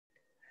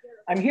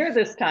I'm here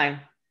this time.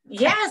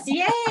 Yes,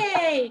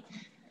 yay!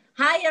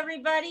 Hi,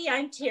 everybody.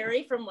 I'm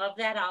Terry from Love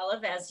That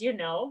Olive, as you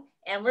know,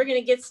 and we're going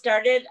to get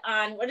started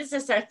on, what is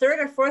this, our third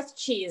or fourth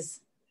cheese?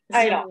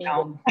 I don't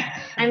know.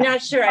 I'm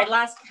not sure. I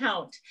lost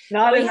count.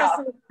 Not enough.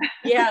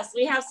 Yes,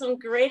 we have some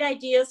great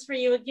ideas for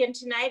you again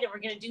tonight, and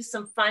we're going to do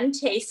some fun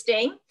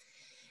tasting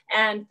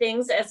and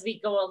things as we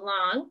go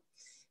along.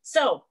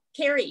 So,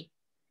 Carrie,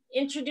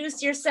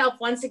 introduce yourself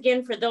once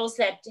again for those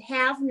that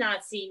have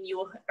not seen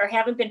you or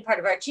haven't been part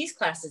of our cheese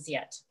classes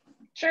yet.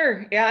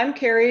 Sure. Yeah, I'm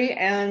Carrie,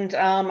 and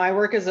I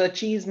work as a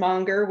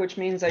cheesemonger, which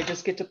means I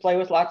just get to play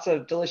with lots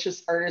of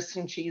delicious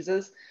artisan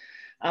cheeses.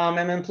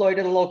 I'm employed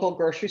at a local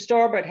grocery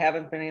store, but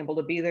haven't been able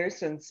to be there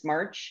since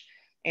March.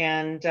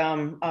 And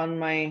on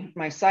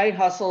my side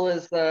hustle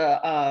is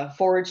the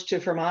forage to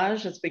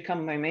fromage. It's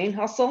become my main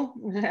hustle,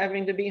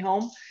 having to be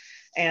home.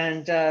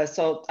 And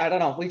so I don't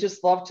know, we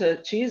just love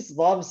cheese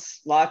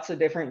loves lots of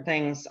different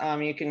things.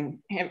 You can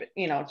have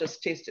it,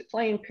 just taste it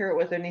plain, pair it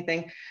with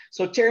anything.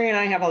 So Terry and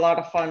I have a lot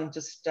of fun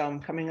just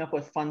coming up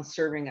with fun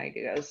serving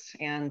ideas.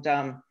 And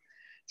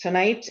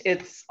tonight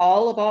it's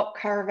all about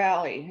Car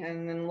Valley.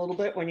 And in a little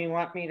bit, when you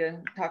want me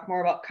to talk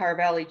more about Car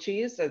Valley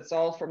cheese, it's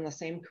all from the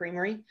same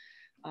creamery.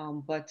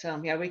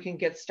 Yeah, we can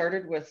get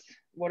started with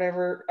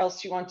whatever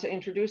else you want to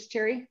introduce,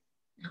 Terry.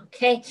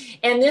 Okay,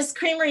 and this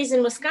creamery is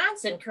in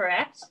Wisconsin,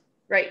 correct?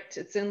 Right,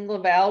 it's in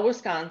Laval,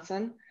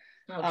 Wisconsin.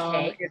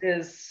 Okay. It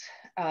has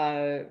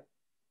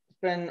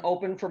been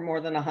open for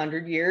more than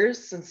 100 years,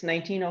 since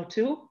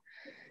 1902.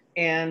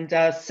 And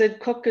Sid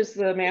Cook is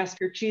the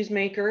master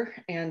cheesemaker,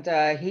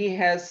 and he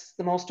has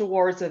the most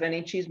awards of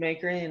any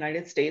cheesemaker in the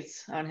United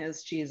States on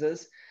his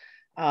cheeses.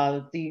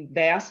 The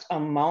vast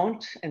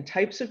amount and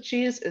types of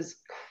cheese is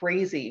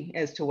crazy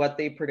as to what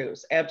they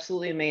produce.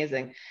 Absolutely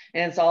amazing.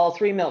 And it's all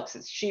three milks.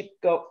 It's sheep,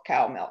 goat,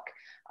 cow milk.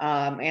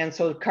 And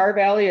so Car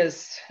Valley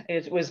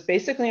it was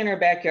basically in our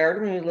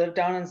backyard when we lived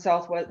down in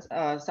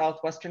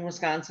southwestern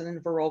Wisconsin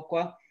in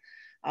Viroqua.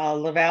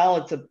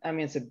 Laval,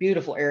 it's a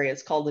beautiful area.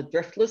 It's called the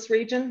driftless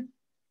region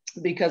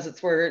because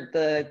it's where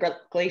the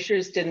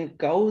glaciers didn't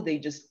go. They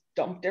just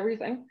dumped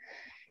everything.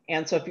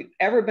 And so if you've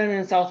ever been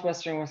in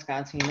southwestern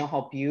Wisconsin, you know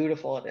how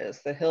beautiful it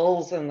is. The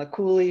hills and the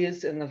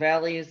coulees and the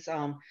valleys.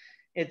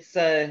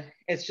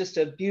 It's just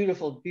a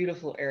beautiful,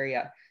 beautiful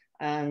area.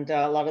 And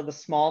a lot of the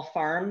small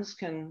farms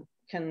can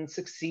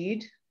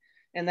succeed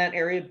in that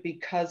area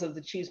because of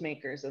the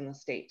cheesemakers in the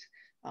state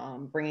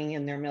bringing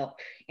in their milk.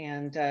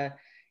 And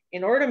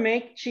in order to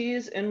make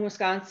cheese in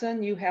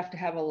Wisconsin, you have to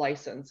have a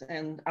license.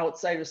 And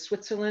outside of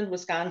Switzerland,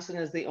 Wisconsin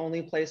is the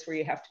only place where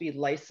you have to be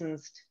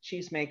licensed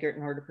cheesemaker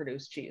in order to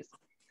produce cheese.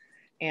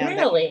 And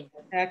really?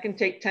 That can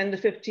take 10 to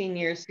 15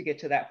 years to get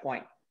to that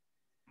point.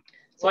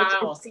 So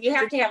wow, so you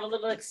have to have a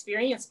little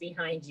experience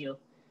behind you.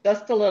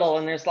 Just a little,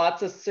 and there's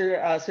lots of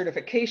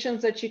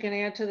certifications that you can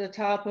add to the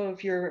top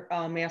of your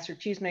master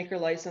cheesemaker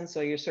license.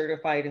 So you're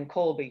certified in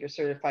Colby, you're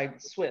certified in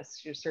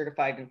Swiss, you're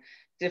certified in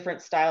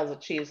different styles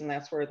of cheese, and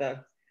that's where the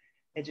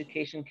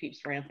education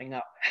keeps ramping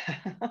up.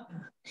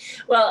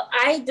 Well,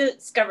 I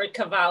discovered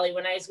Cavalli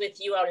when I was with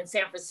you out in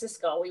San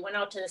Francisco. We went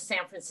out to the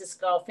San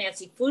Francisco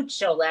Fancy Food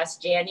Show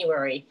last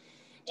January.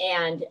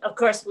 And of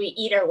course, we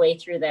eat our way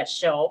through that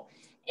show.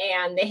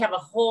 And they have a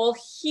whole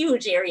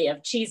huge area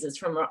of cheeses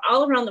from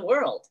all around the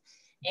world.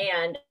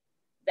 And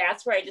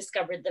that's where I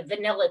discovered the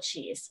vanilla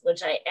cheese,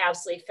 which I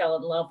absolutely fell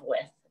in love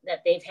with,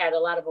 that they've had a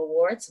lot of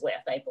awards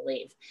with, I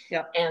believe.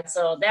 Yeah. And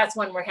so that's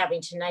one we're having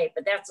tonight,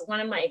 but that's one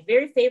of my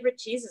very favorite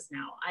cheeses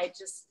now.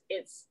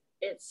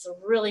 It's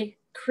really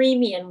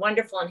creamy and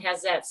wonderful and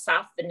has that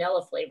soft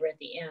vanilla flavor at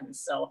the end.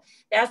 So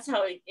that's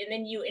how, and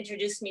then you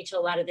introduced me to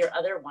a lot of their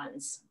other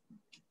ones.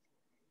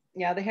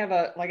 Yeah, they have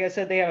like I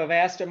said, they have a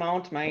vast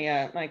amount.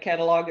 My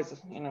catalog is,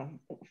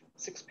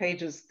 6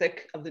 pages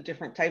thick of the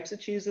different types of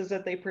cheeses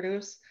that they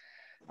produce.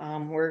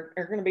 We're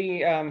going to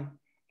be,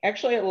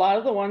 actually, a lot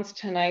of the ones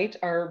tonight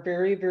are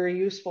very, very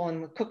useful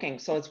in cooking.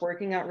 So it's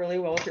working out really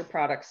well with your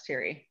products,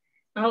 Terry.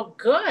 Oh,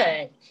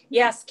 good.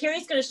 Yes,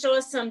 Carrie's going to show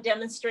us some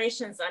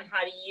demonstrations on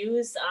how to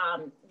use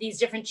these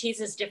different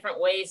cheeses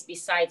different ways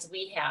besides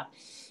we have.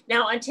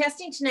 Now, on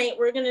testing tonight,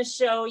 we're going to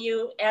show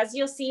you, as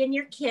you'll see in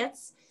your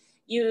kits,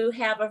 you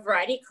have a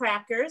variety of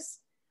crackers.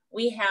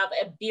 We have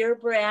a beer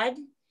bread.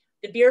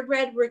 The beer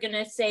bread, we're going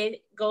to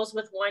say, goes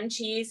with one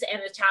cheese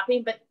and a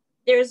topping, but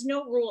there's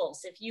no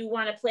rules. If you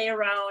want to play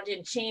around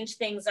and change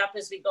things up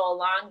as we go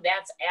along,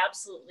 that's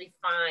absolutely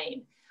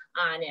fine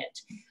on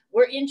it.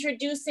 We're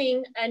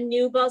introducing a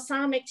new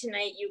balsamic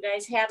tonight. You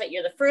guys have it.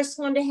 You're the first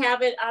one to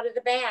have it out of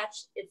the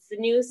batch. It's the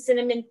new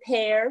cinnamon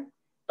pear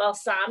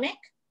balsamic.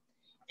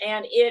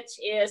 And it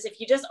is, if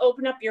you just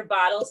open up your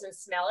bottles and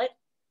smell it,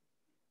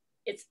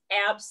 it's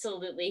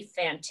absolutely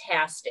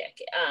fantastic.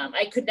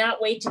 I could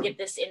not wait to get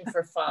this in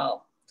for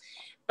fall.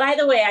 By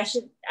the way, I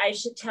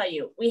should tell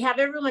you, we have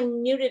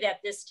everyone muted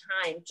at this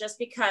time just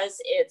because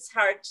it's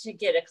hard to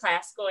get a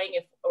class going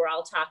if we're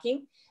all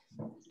talking.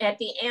 At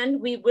the end,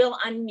 we will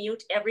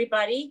unmute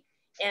everybody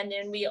and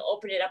then we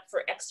open it up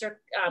for extra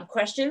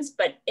questions.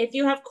 But if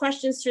you have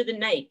questions through the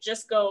night,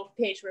 just go,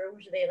 Paige, where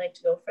would they like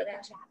to go for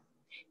that?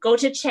 go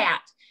to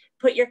chat,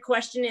 put your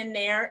question in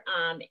there,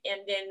 and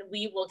then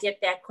we will get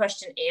that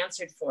question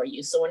answered for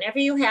you. So whenever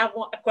you have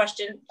a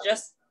question,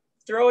 just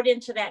throw it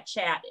into that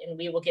chat and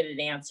we will get it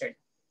answered.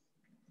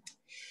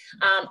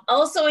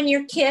 Also in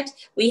your kit,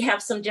 we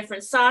have some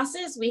different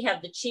sauces. We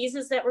have the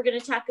cheeses that we're going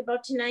to talk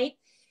about tonight.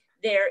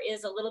 There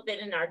is a little bit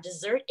in our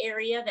dessert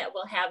area that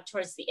we'll have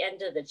towards the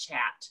end of the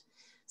chat.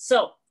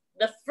 So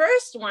the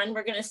first one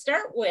we're going to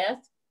start with,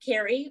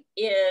 Carrie,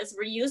 is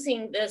we're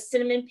using the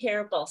cinnamon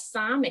pear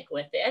balsamic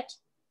with it.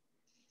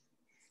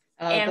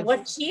 And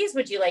what cheese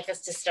would you like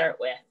us to start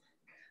with?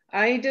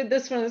 I did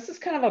this one. This is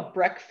kind of a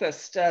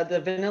breakfast,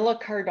 the vanilla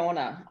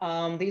Cardona.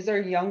 These are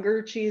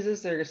younger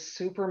cheeses. They're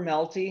super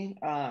melty.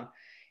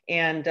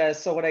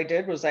 So what I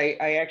did was I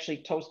actually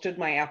toasted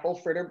my apple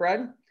fritter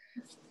bread,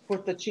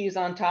 put the cheese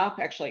on top.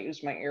 Actually, I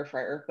used my air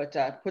fryer,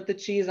 but put the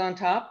cheese on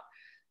top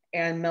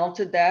and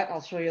melted that.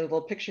 I'll show you a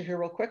little picture here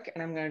real quick.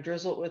 And I'm going to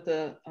drizzle it with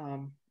the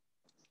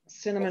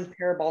cinnamon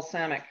pear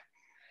balsamic.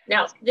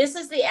 Now, this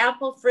is the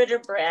apple fritter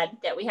bread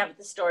that we have at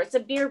the store. It's a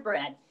beer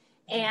bread.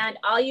 And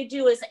all you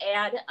do is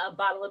add a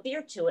bottle of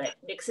beer to it,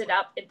 mix it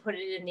up and put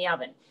it in the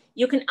oven.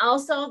 You can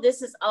also,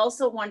 this is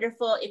also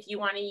wonderful if you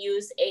want to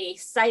use a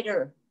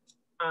cider,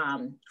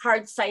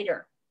 hard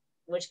cider,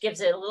 which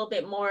gives it a little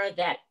bit more of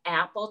that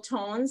apple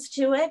tones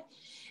to it.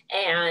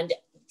 And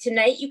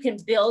tonight you can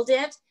build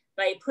it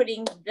by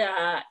putting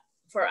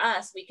for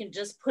us, we can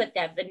just put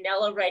that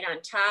vanilla right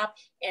on top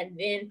and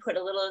then put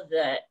a little of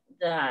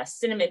the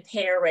cinnamon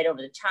pear right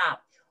over the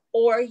top.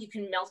 Or you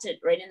can melt it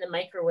right in the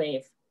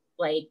microwave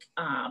like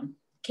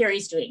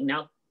Carrie's doing.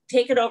 Now,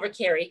 take it over,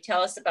 Carrie.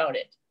 Tell us about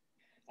it.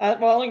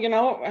 Well, you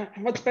know,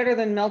 what's better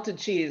than melted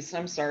cheese?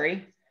 I'm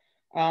sorry.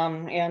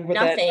 And with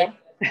nothing.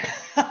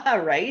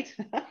 That, right?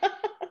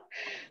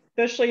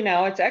 Especially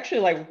now, it's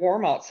actually like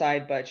warm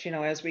outside, but you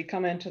know, as we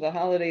come into the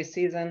holiday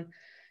season,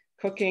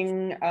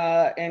 cooking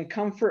and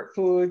comfort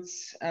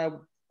foods,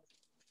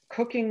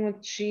 cooking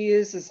with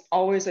cheese is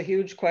always a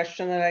huge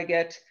question that I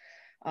get.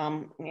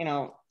 You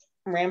know,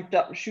 ramped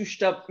up,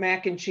 shushed up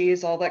mac and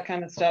cheese, all that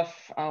kind of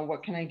stuff.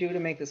 What can I do to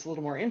make this a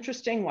little more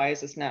interesting? Why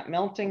is this not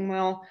melting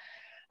well?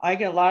 I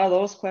get a lot of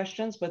those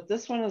questions, but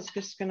this one is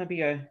just going to be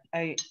you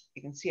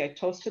can see I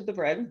toasted the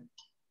bread,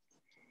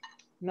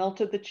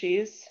 melted the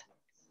cheese,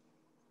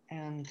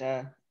 and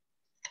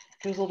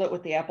drizzled it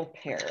with the apple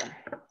pear.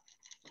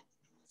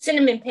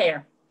 Cinnamon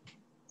pear.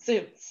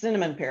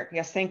 Cinnamon pear,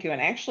 yes, thank you.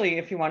 And actually,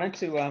 if you wanted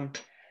to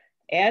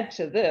add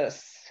to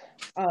this,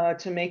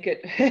 to make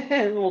it,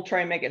 we'll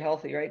try and make it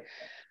healthy, right?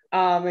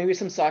 Maybe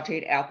some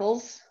sauteed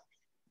apples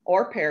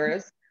or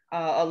pears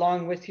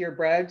along with your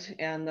bread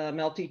and the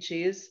melty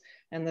cheese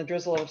and the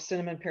drizzle of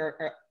cinnamon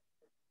pear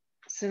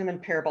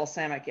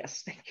balsamic.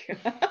 Yes, thank you.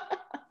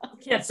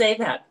 Can't say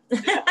that.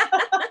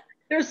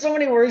 There's so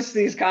many words to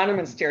these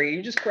condiments, Terry.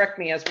 You just correct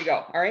me as we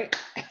go, all right?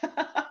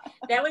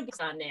 That would be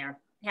on there,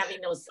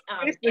 having those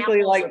apples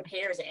like or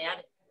pears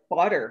added.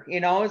 Butter, you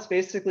know, it's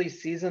basically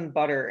seasoned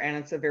butter, and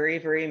it's a very,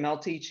 very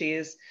melty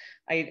cheese.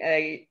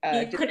 You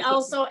could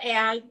also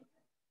add,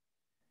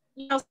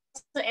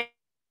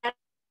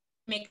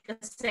 make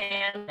a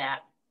sand that.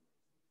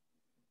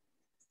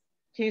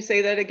 Can you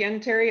say that again,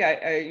 Terry?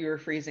 You were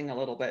freezing a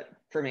little bit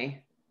for me.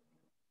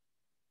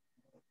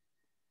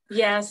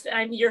 Yes,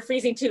 you're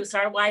freezing too, so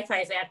our Wi-Fi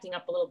is acting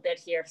up a little bit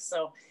here,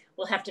 so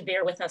we'll have to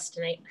bear with us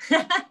tonight.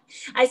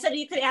 I said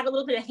you could add a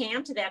little bit of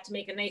ham to that to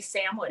make a nice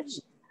sandwich.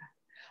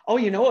 Oh,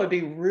 you know what would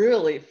be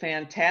really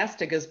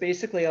fantastic is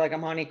basically like a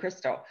Monte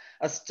Cristo,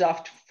 a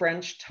stuffed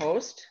French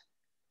toast.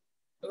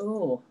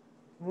 Ooh.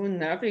 Wouldn't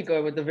that be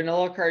good with the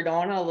vanilla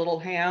Cardona, a little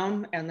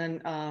ham, and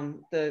then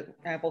the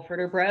apple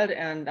fritter bread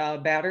and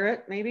batter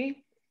it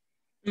maybe?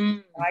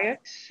 Try it.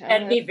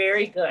 That'd be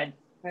very good.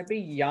 That'd be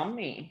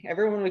yummy.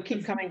 Everyone would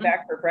keep coming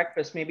back for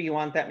breakfast. Maybe you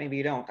want that, maybe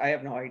you don't. I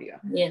have no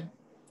idea. Yeah.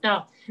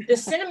 No, the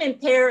cinnamon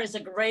pear is a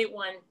great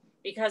one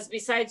because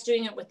besides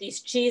doing it with these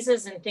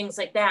cheeses and things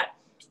like that,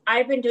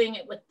 I've been doing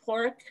it with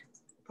pork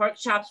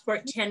chops,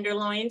 pork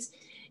tenderloins.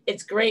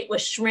 It's great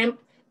with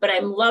shrimp, but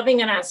I'm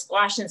loving it on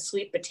squash and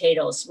sweet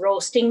potatoes,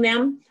 roasting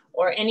them,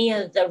 or any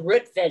of the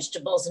root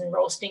vegetables and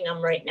roasting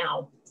them right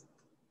now.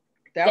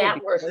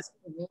 That works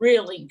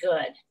really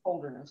good.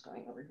 Holderness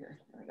going over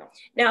here. There we go.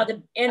 Now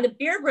the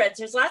beer breads,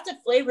 there's lots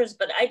of flavors,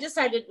 but I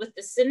decided with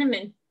the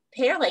cinnamon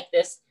pear like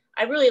this,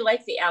 I really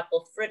like the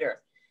apple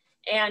fritter.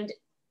 And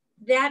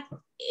that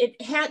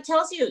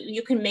tells you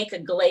you can make a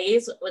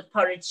glaze with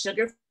powdered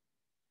sugar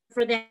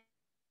for that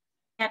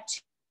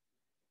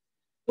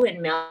too,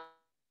 and melt.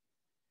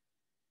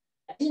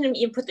 I didn't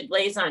even put the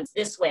glaze on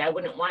this way. I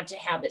wouldn't want to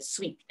have it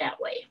sweet that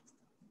way.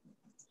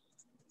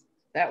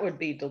 That would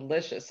be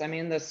delicious. I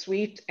mean, the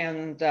sweet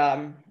and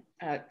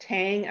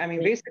tang. I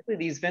mean, basically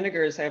these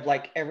vinegars have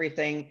like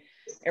everything,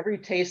 every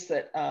taste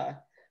that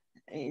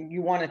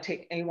you want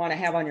to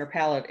have on your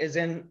palate is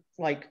in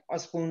like a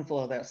spoonful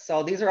of this.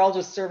 So these are all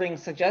just serving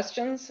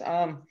suggestions.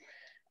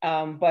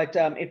 But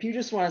if you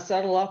just want to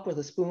settle up with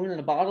a spoon and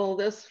a bottle of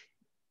this,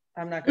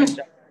 I'm not going to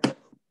judge.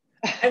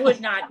 I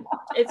would not.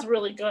 It's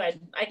really good.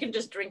 I can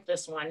just drink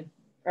this one.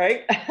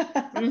 Right?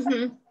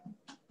 Mm-hmm.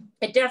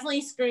 It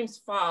definitely screams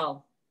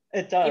fall.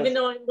 It does. Even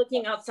though I'm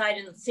looking outside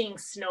and seeing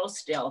snow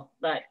still,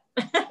 but.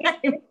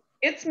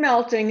 It's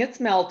melting. It's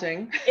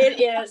melting. It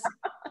is.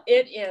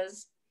 It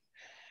is.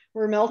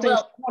 We're melting.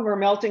 Well, we're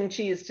melting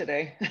cheese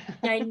today.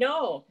 I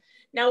know.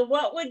 Now,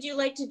 what would you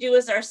like to do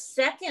as our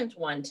second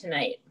one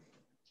tonight?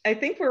 I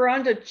think we're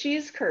on to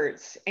cheese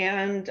curds.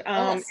 And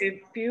yes.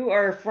 If you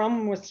are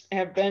from,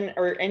 have been,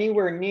 or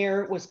anywhere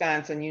near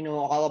Wisconsin, you know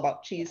all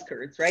about cheese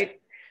curds, right?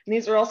 And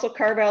these are also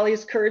Car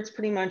Valley's curds.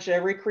 Pretty much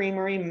every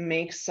creamery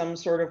makes some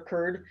sort of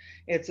curd.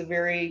 It's a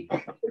very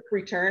quick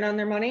return on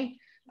their money.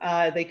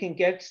 They can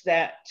get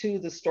that to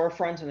the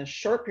storefront in a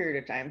short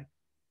period of time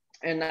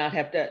and not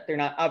have to, they're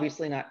not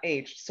obviously not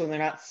aged. So they're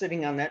not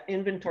sitting on that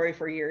inventory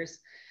for years.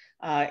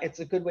 It's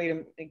a good way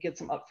to get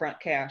some upfront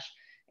cash.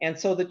 And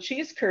so the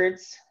cheese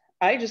curds,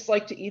 I just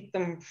like to eat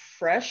them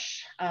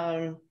fresh.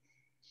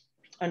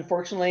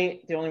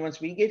 Unfortunately, the only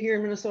ones we get here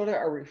in Minnesota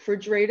are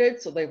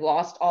refrigerated. So they've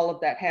lost all of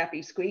that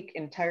happy squeak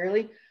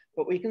entirely,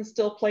 but we can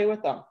still play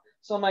with them.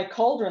 So my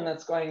cauldron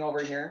that's going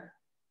over here.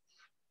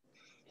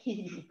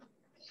 Here's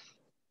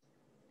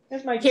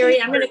my Carrie,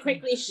 I'm going to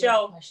quickly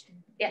show.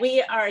 Yes.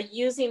 We are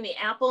using the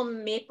apple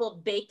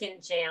maple bacon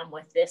jam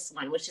with this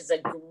one, which is a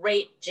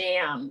great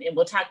jam. And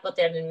we'll talk about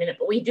that in a minute.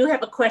 But we do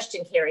have a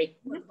question, Carrie.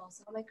 Would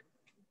balsamic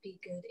be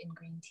good in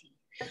green tea?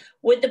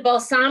 Would the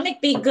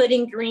balsamic be good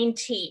in green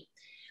tea?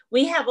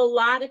 We have a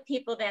lot of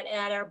people that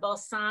add our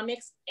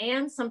balsamics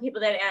and some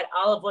people that add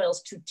olive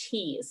oils to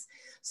teas.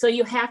 So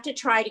you have to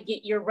try to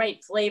get your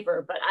right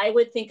flavor. But I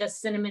would think a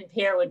cinnamon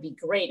pear would be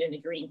great in a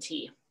green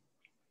tea.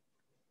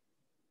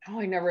 Oh,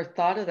 I never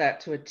thought of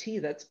that to a tea.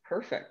 That's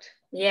perfect.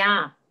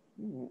 Yeah.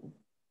 Ooh.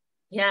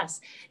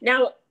 Yes.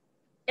 Now,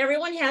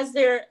 everyone has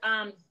their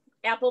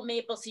apple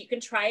maple, so you can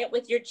try it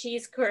with your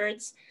cheese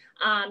curds.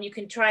 You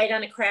can try it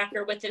on a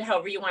cracker with it,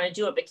 however you want to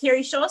do it. But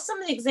Carrie, show us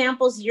some of the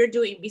examples you're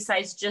doing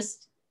besides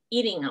just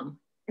eating them.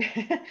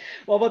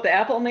 Well, with the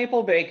apple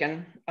maple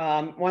bacon,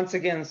 once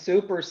again,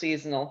 super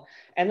seasonal.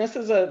 And this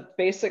is a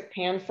basic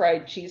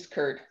pan-fried cheese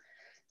curd.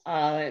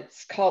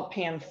 It's called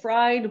pan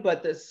fried,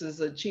 but this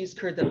is a cheese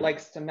curd that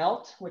likes to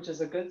melt, which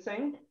is a good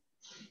thing.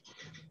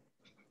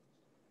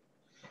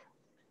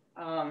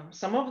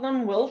 Some of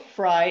them will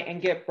fry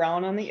and get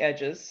brown on the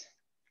edges.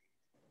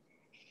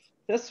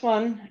 This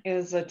one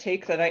is a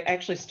take that I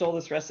actually stole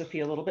this recipe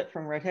a little bit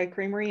from Redhead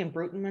Creamery in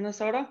Bruton,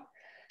 Minnesota.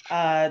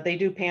 They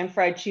do pan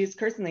fried cheese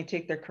curds and they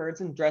take their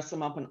curds and dress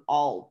them up in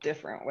all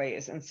different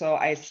ways. And so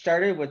I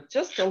started with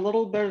just a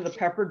little bit of the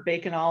peppered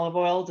bacon olive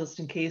oil, just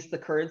in case the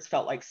curds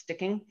felt like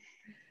sticking.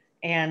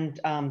 And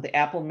the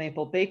apple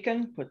maple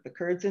bacon, put the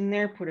curds in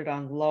there, put it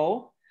on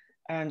low.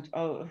 And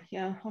oh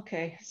yeah,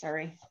 okay,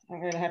 sorry.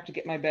 I'm gonna have to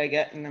get my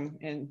baguette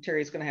and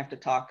Terry's gonna have to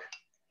talk.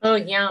 Oh,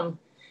 yum.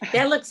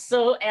 That looks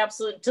so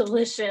absolutely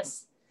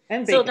delicious.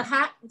 And bacon.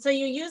 So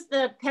you use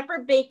the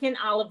pepper bacon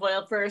olive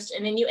oil first,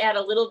 and then you add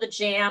a little of the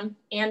jam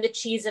and the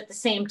cheese at the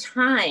same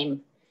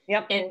time.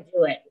 Yep. And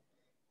do it.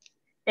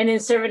 And then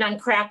serve it on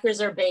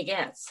crackers or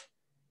baguettes.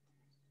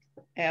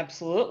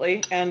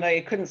 Absolutely. And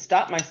I couldn't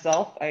stop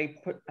myself. I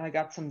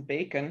got some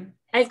bacon.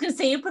 I was gonna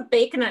say you put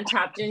bacon on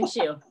top, didn't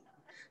you?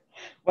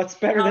 What's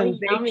better than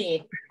bacon?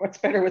 Yummy. What's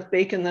better with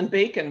bacon than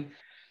bacon?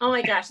 Oh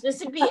my gosh,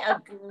 this would be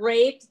a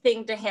great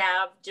thing to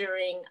have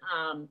during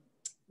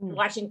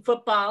watching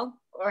football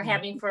or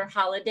having for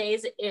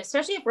holidays,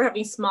 especially if we're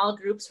having small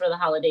groups for the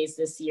holidays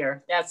this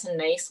year. That's a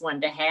nice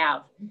one to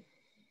have.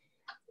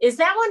 Is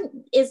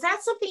that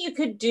something you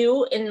could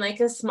do in like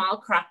a small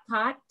crock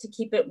pot to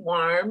keep it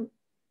warm,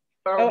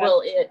 or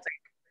will it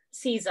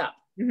seize up?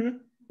 Mm-hmm.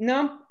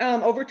 No,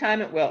 over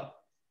time it will.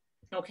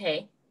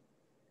 Okay.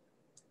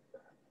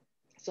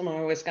 Some of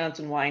my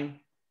Wisconsin wine.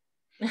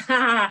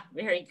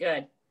 Very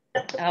good.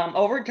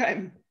 Over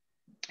time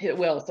it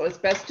will. So it's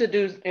best to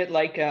do it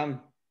like, it's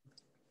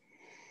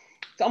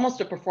almost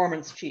a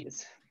performance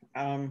cheese.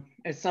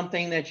 It's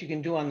something that you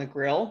can do on the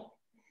grill.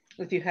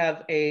 If you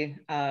have a,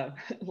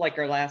 like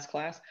our last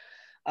class,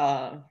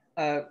 a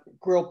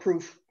grill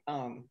proof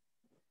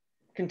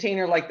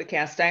container like the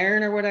cast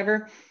iron or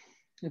whatever,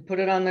 you put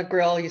it on the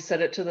grill, you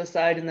set it to the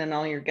side, and then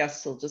all your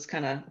guests will just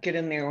kind of get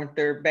in there with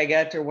their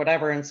baguette or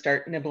whatever and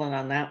start nibbling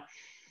on that.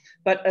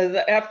 But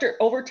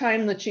over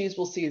time, the cheese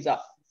will seize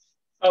up.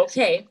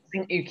 Okay.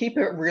 You keep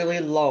it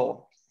really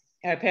low.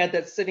 I've had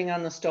that sitting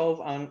on the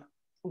stove on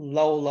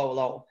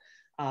low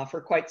for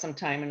quite some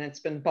time, and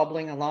it's been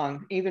bubbling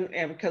along, even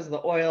because of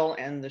the oil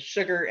and the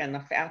sugar and the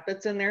fat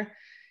that's in there.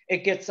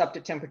 It gets up to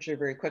temperature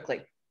very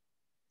quickly.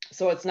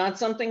 So it's not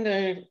something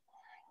to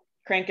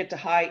crank it to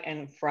high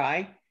and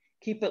fry.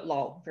 Keep it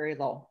low, very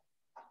low.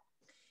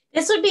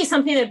 This would be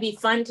something that'd be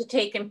fun to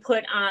take and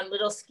put on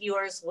little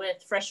skewers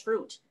with fresh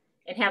fruit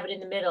and have it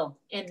in the middle,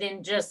 and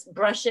then just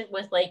brush it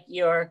with like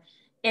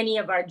any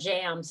of our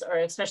jams, or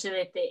especially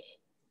like the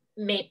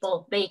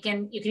maple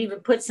bacon. You can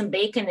even put some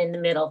bacon in the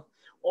middle,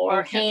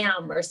 or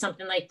ham or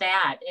something like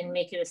that, and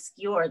make it a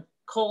skewer,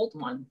 cold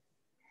one.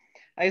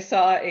 I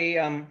saw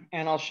and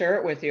I'll share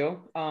it with you,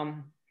 a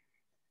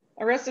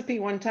recipe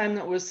one time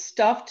that was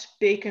stuffed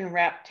bacon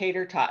wrapped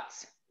tater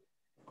tots.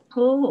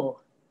 Oh.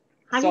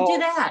 How do you do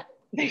that?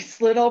 They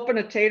slid open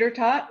a tater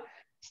tot,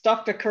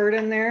 stuffed a curd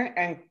in there,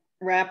 and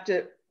wrapped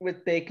it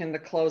with bacon to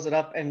close it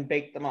up and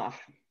bake them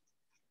off.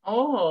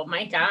 Oh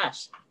my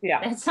gosh.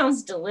 Yeah. That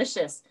sounds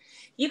delicious.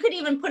 You could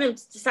even put them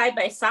side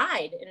by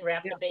side and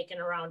wrap the bacon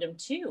around them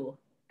too.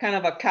 Kind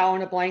of a cow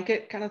in a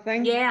blanket kind of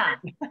thing. Yeah.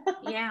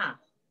 Yeah.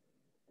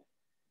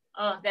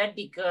 Oh, that'd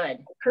be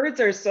good. Curds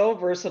are so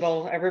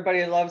versatile.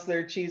 Everybody loves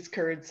their cheese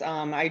curds.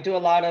 I do a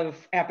lot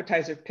of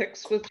appetizer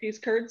picks with cheese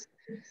curds.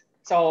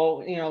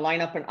 So, you know,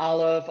 line up an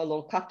olive, a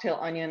little cocktail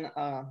onion,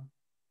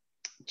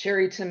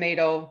 cherry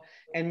tomato,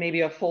 and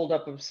maybe a fold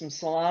up of some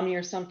salami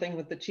or something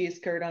with the cheese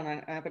curd on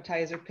an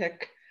appetizer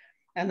pick.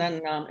 And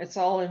then it's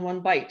all in one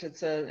bite.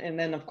 And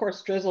then of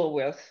course drizzle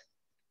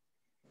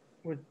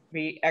would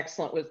be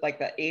excellent with like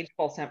the aged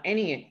balsamic.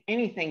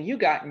 Anything you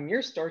got in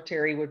your store,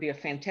 Terry, would be a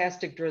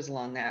fantastic drizzle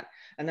on that.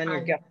 And then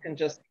your guests can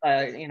just,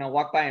 you know,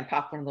 walk by and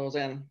pop one of those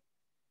in.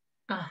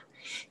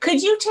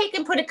 Could you take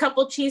and put a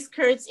couple cheese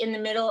curds in the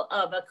middle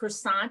of a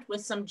croissant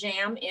with some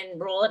jam and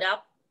roll it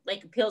up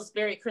like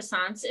Pillsbury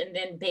croissants and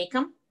then bake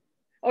them?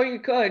 Oh, you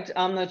could.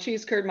 The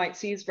cheese curd might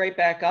seize right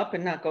back up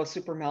and not go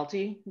super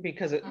melty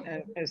because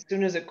as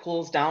soon as it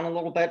cools down a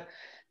little bit,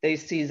 they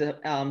seize it.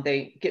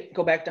 They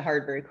go back to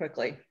hard very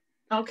quickly.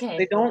 Okay.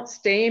 They don't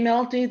stay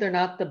melty. They're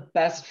not the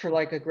best for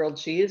like a grilled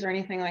cheese or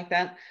anything like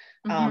that.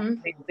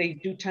 They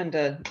do tend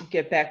to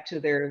get back to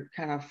their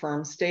kind of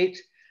firm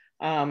state.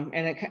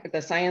 And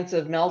the science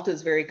of melt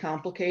is very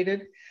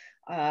complicated.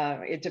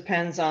 It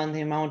depends on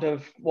the amount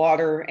of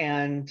water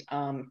and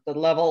the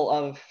level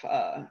of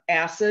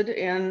acid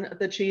in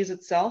the cheese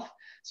itself.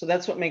 So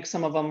that's what makes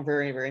some of them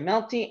very, very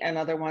melty, and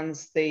other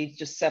ones, they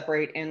just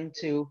separate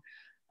into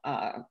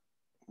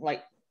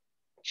like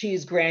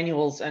cheese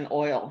granules and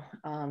oil.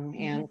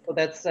 And so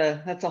that's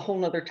a whole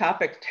nother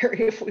topic,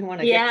 Terry, if we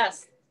want to get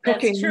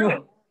cooking. That's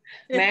true.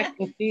 Mac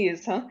and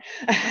cheese, huh?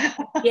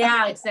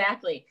 Yeah,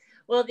 exactly.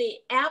 Well, the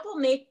apple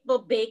maple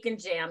bacon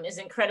jam is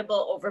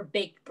incredible over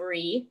baked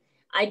brie.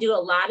 I do a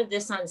lot of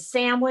this on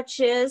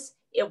sandwiches.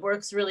 It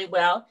works really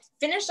well.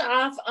 Finish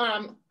off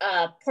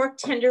a pork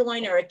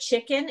tenderloin or a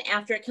chicken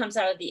after it comes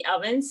out of the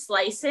oven,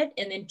 slice it,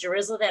 and then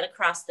drizzle that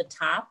across the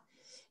top.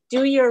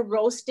 Do your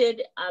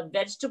roasted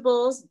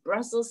vegetables,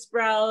 Brussels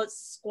sprouts,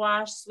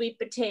 squash, sweet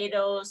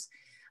potatoes,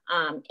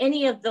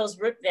 any of those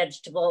root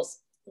vegetables,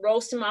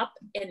 roast them up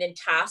and then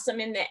toss them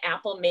in the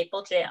apple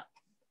maple jam.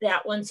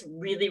 That one's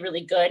really,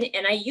 really good.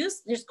 And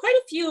there's quite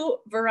a few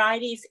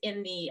varieties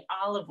in the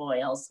olive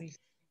oils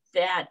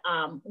that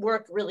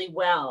work really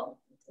well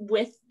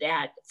with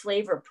that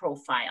flavor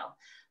profile.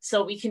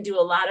 So we can do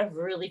a lot of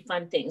really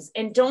fun things.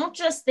 And don't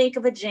just think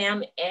of a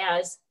jam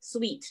as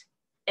sweet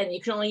and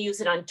you can only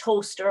use it on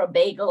toast or a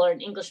bagel or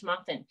an English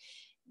muffin.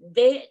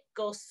 They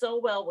go so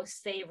well with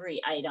savory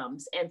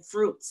items and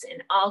fruits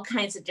and all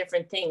kinds of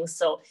different things.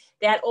 So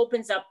that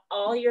opens up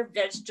all your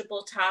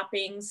vegetable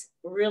toppings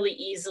really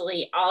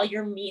easily, all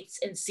your meats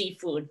and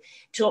seafood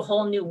to a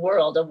whole new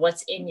world of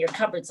what's in your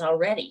cupboards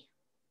already.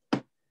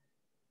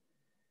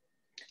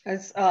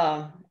 It's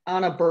on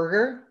a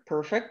burger,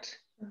 perfect.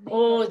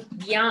 Oh,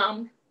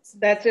 yum.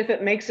 That's if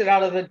it makes it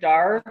out of the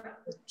jar.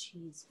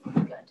 Cheese,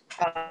 good.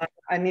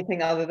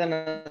 Anything other than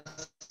a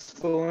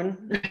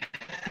spoon.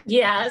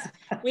 Yes,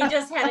 we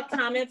just had a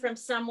comment from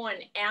someone,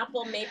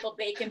 apple maple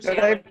bacon jam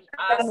would be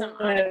awesome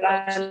on a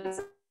grilled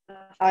cheese.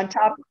 On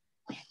top.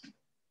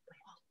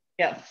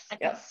 Yes,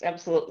 yes,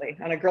 absolutely.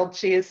 On a grilled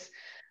cheese.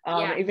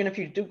 Even if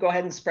you do go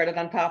ahead and spread it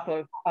on top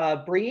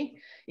of brie,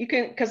 you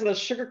can, because of the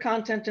sugar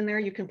content in there,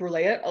 you can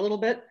brulee it a little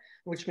bit,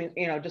 which means,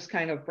 you know, just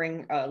kind of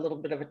bring a little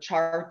bit of a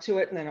char to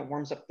it, and then it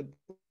warms up the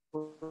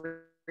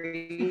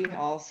brie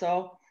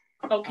also.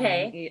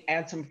 Okay. You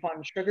add some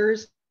fun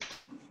sugars.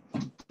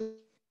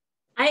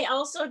 I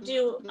also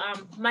do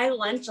my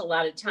lunch a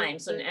lot of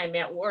times when I'm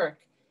at work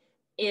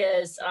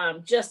is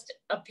just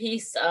a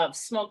piece of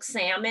smoked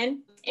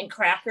salmon and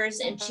crackers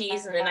and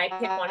cheese, and then I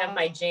pick one of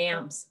my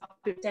jams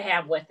to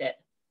have with it.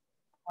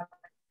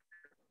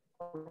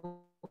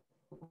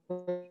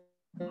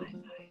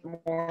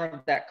 More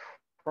of that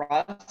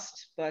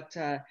crust, but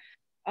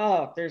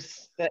oh,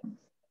 there's that.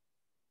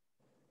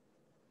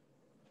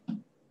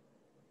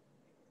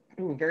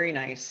 Ooh, very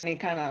nice. Any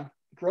kind of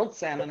grilled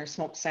salmon or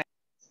smoked salmon.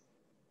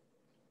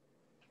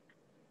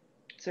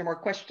 Is there more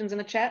questions in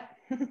the chat?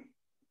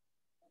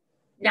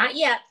 Not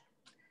yet.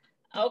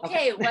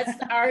 Okay,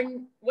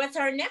 what's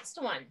our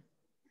next one?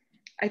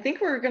 I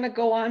think we're going to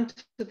go on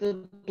to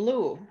the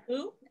blue.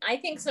 Ooh, I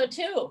think so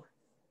too.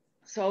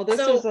 So this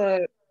is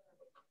a...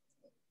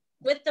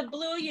 With the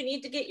blue, you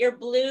need to get your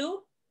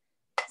blue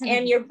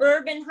and your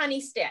bourbon honey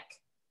stick.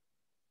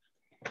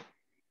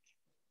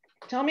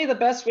 Tell me the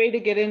best way to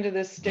get into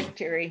this stick,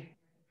 Terry.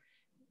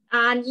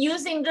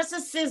 Using just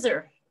a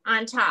scissor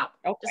on top.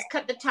 Okay. Just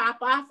cut the top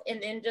off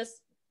and then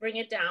just bring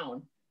it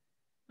down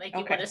like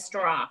you would a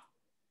straw.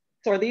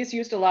 So are these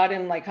used a lot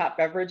in like hot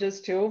beverages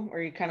too?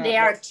 Or you kind of... They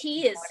are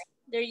teas.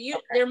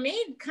 They're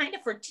made kind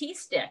of for tea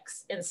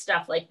sticks and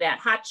stuff like that.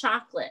 Hot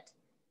chocolate.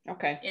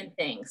 Okay. And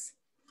things.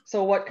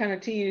 So what kind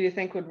of tea do you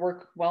think would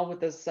work well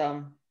with this,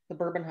 the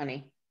bourbon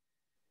honey?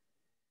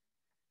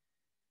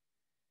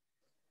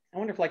 I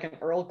wonder if like an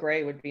Earl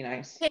Grey would be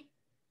nice. Okay.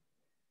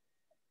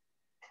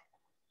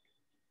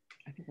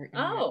 I think we're in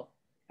Oh,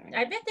 there.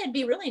 I bet that'd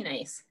be really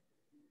nice.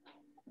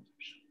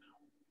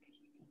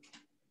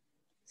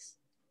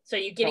 So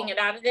you're getting it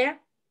out of there?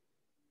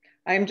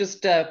 I'm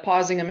just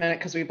pausing a minute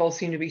because we both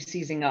seem to be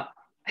seizing up.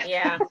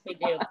 Yeah, we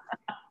do.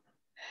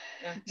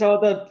 Yeah. So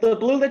the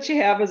blue that you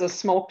have is a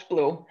smoked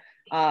blue.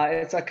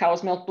 It's a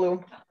cow's milk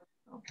blue.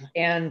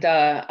 And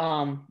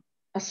a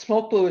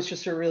smoked blue is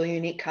just a really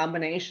unique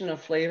combination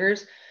of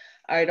flavors.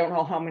 I don't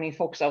know how many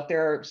folks out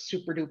there are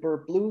super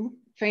duper blue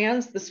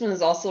fans. This one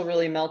is also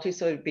really melty,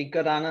 so it'd be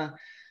good on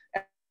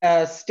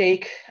a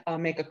steak.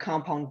 Make a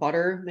compound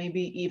butter,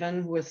 maybe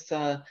even with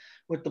the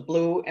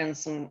blue and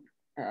some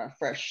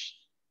fresh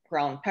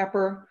ground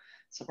pepper,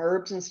 some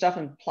herbs and stuff,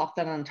 and plop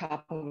that on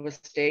top of a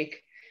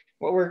steak.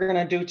 What we're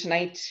gonna do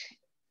tonight,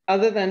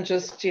 other than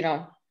just, you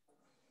know,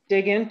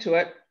 dig into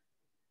it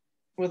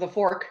with a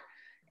fork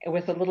and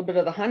with a little bit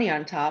of the honey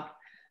on top,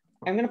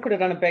 I'm gonna put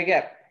it on a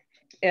baguette.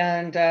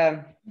 And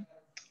I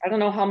don't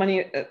know how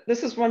many,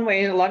 this is one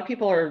way, a lot of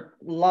people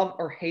love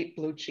or hate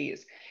blue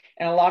cheese.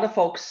 And a lot of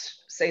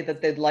folks say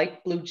that they'd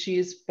like blue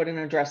cheese put in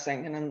a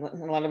dressing, and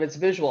a lot of it's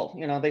visual.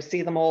 You know, they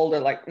see the mold, they're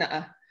like,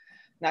 nah,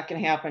 not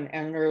gonna happen.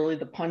 And really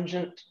the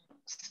pungent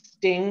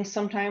sting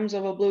sometimes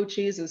of a blue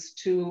cheese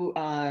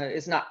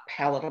is not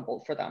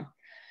palatable for them.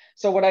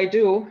 So what I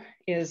do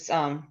is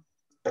I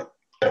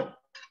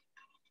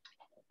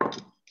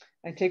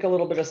take a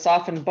little bit of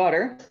softened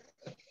butter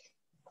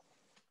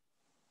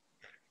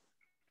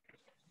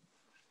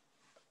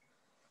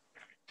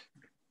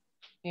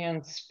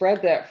and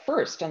spread that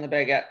first on the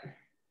baguette.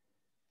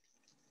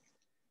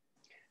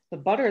 The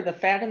butter, the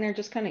fat in there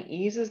just kind of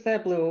eases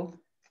that blue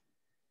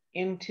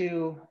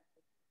into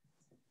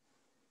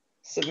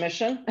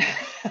submission,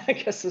 I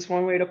guess is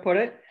one way to put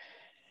it,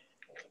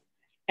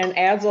 and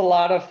adds a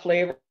lot of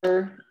flavor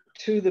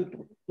to the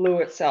blue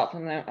itself.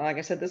 And then, like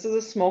I said, this is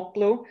a smoked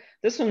blue.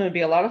 This one would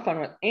be a lot of fun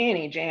with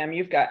any jam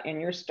you've got in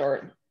your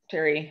store,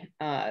 Terry.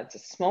 It's a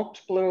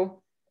smoked blue.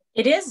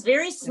 It is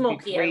very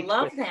smoky. I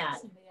love that.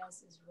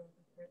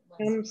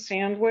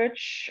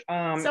 Sandwich,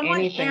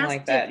 anything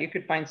like that. You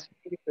could find.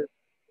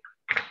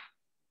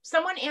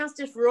 Someone asked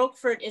if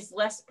Roquefort is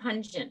less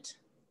pungent.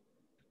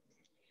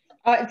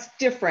 It's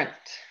different.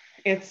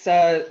 It's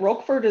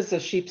Roquefort is a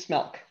sheep's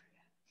milk.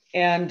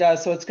 And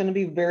so it's going to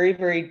be very,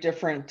 very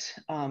different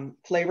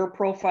flavor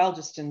profile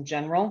just in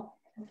general.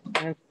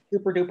 And it's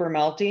super duper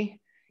melty.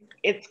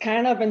 It's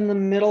kind of in the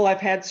middle.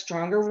 I've had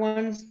stronger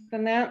ones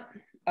than that.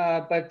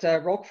 But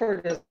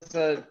Roquefort is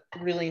a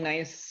really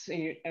nice,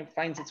 it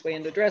finds its way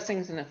into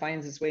dressings and it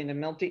finds its way into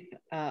melty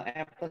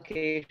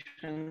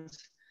applications.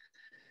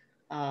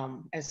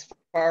 As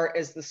far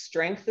as the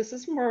strength, this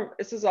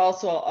is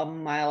also a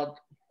mild,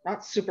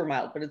 not super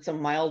mild, but it's a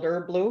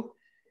milder blue.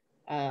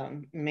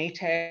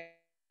 Maytag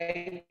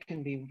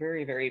can be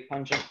very, very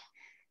pungent.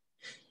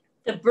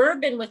 The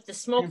bourbon with the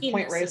smokiness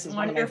Point Reyes is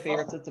wonderful. One of my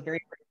favorites. It's a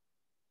very,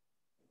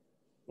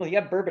 well,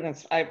 yeah,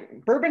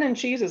 bourbon and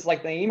cheese is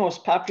like the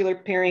most popular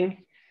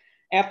pairing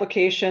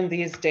application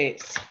these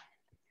days.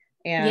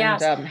 And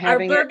yes, our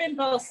bourbon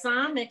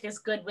balsamic is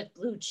good with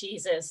blue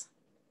cheeses.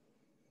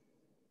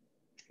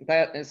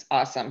 That is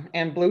awesome.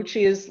 And blue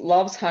cheese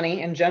loves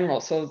honey in general.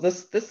 So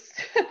this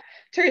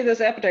Terry, this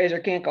appetizer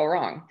can't go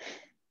wrong.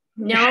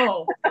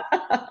 No.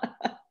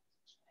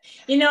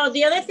 You know,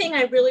 the other thing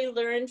I really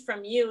learned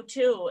from you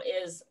too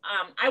is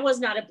I was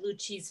not a blue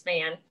cheese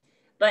fan,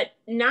 but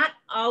not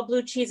all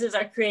blue cheeses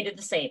are created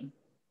the same.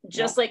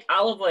 Just like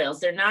olive oils,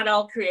 they're not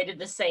all created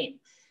the same.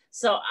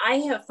 So I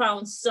have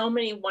found so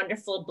many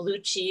wonderful blue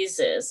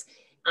cheeses.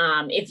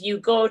 If you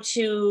go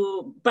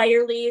to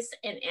Byerly's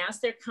and ask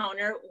their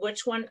counter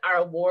which one are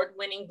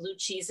award-winning blue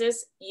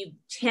cheeses, you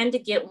tend to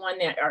get one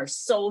that are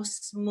so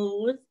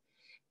smooth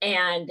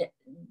and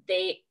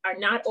they are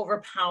not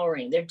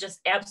overpowering. They're just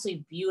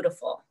absolutely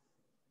beautiful.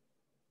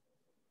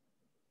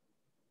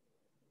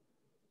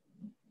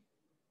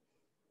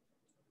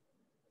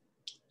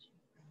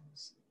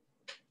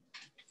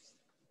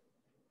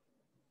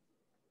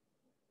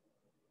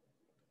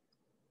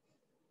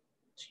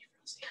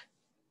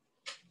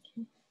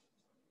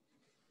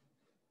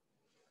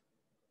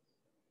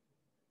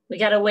 We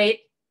gotta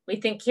wait. We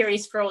think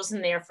Carrie's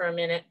frozen there for a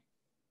minute.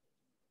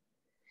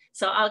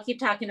 So I'll keep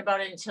talking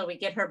about it until we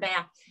get her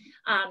back.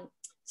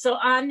 So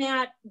on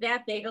that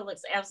bagel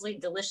looks absolutely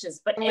delicious.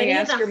 But any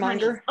of the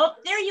honey, oh,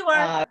 there you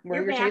are.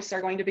 Where your tastes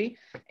are going to be.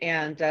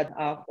 And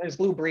there's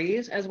Blue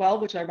Breeze as well,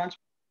 which are a bunch.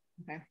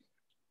 Okay.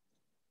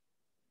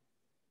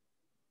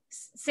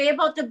 Say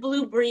about the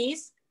Blue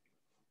Breeze.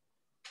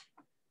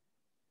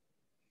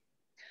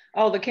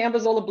 Oh, the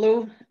Cambozola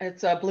Blue,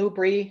 it's a Blue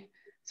Brie.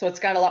 So it's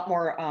got a lot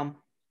more,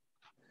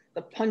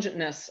 the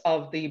pungentness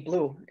of the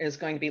blue is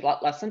going to be a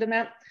lot lessened in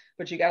that,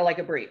 but you gotta like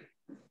a brie.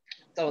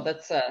 So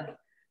that's a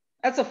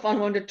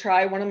fun one to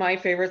try. One of my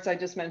favorites I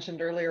just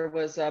mentioned earlier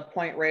was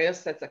Point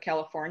Reyes. That's a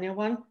California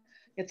one.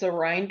 It's a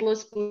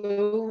rindless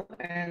blue,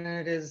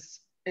 and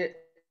it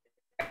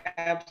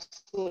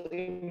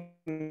absolutely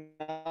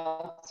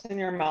melts melts in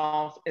your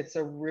mouth. It's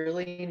a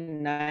really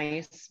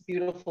nice,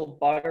 beautiful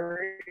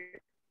buttery.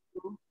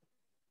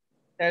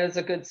 That is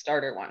a good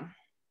starter one.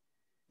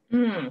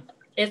 Mm,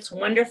 it's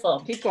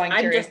wonderful. Keep going,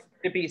 Terry.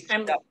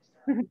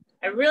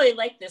 I really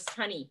like this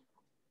honey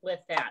with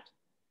that.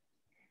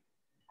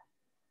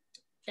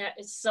 That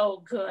is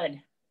so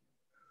good.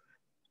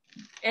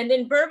 And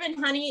then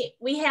bourbon honey,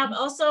 we have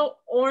also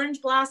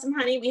orange blossom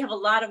honey. We have a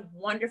lot of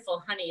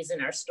wonderful honeys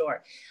in our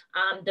store.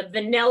 The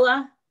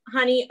vanilla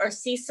honey or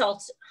sea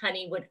salt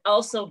honey would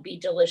also be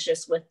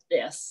delicious with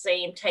this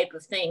same type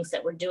of things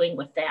that we're doing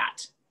with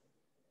that.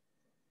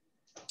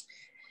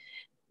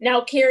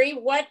 Now, Carrie,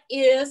 what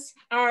is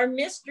our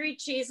mystery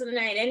cheese of the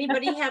night?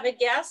 Anybody have a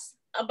guess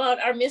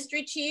about our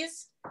mystery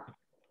cheese?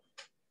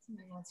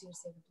 Somebody wants you to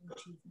say the blue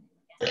cheese name.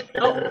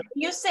 Oh,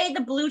 you say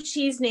the blue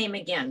cheese name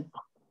again.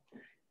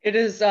 It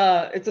is,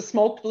 it's a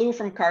smoked blue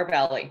from Car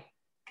Valley.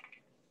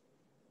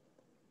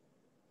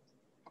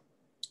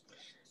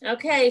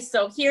 Okay,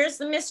 so here's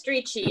the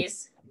mystery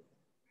cheese.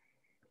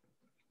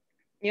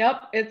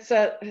 Yep, it's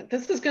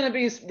this is going to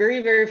be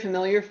very, very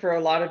familiar for a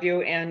lot of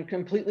you and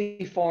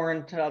completely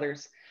foreign to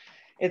others.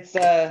 It's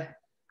a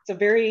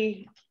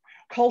very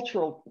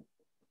cultural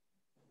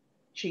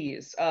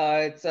cheese.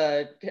 It's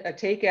a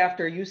take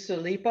after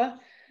Usalipa,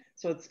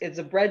 so it's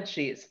a bread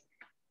cheese.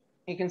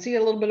 You can see a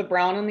little bit of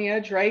brown on the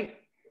edge, right?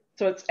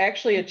 So it's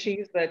actually a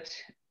cheese that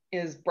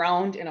is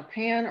browned in a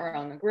pan or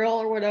on the grill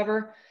or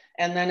whatever,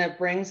 and then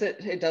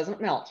it doesn't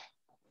melt.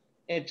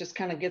 It just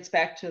kind of gets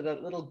back to the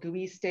little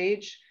gooey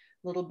stage,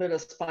 a little bit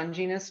of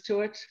sponginess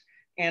to it,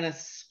 and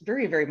it's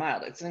very, very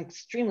mild. It's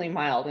extremely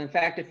mild. In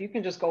fact, if you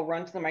can just go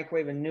run to the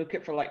microwave and nuke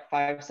it for like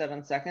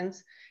 5-7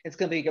 seconds, it's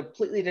going to be a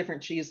completely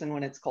different cheese than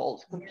when it's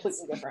cold,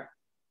 completely different.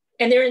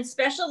 And they're in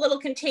special little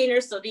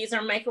containers, so these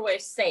are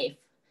microwave safe.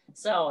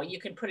 So you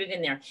can put it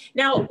in there.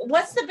 Now,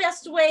 what's the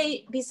best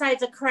way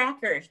besides a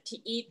cracker to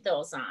eat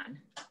those on?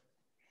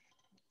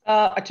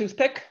 A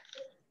toothpick.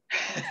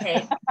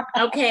 Okay.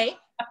 Okay.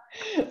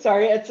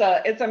 Sorry, it's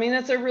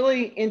a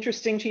really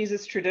interesting cheese.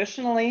 It's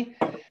traditionally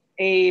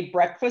a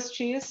breakfast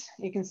cheese.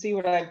 You can see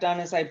what I've done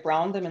is I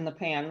browned them in the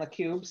pan, the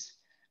cubes,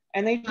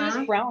 and they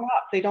just brown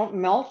up. They don't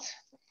melt.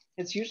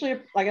 It's usually,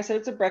 like I said,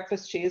 it's a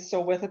breakfast cheese.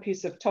 So with a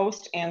piece of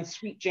toast and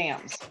sweet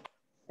jams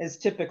is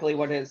typically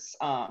what is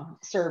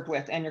served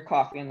with, and your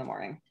coffee in the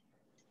morning.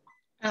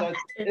 So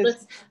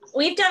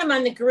we've done them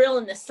on the grill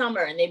in the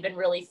summer, and they've been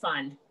really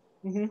fun.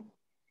 Mm-hmm.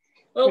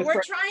 Well,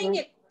 we're trying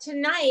it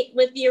tonight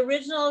with the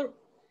original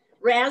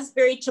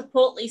raspberry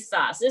chipotle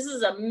sauce. This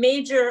is a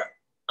major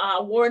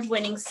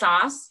award-winning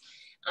sauce.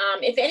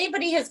 If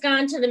anybody has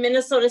gone to the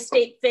Minnesota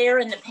State Fair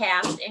in the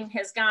past and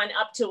has gone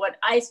up to what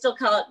I still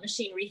call it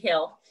Machinery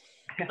Hill,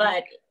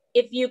 but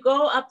if you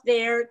go up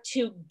there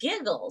to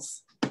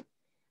Giggles,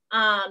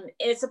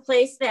 it's a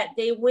place that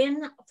they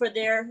win for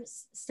their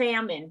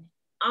salmon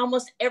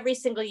almost every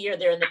single year.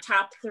 They're in the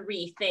top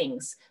 3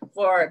 things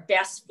for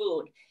best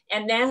food.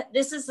 And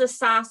this is the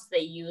sauce they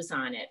use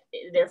on it.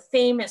 They're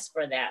famous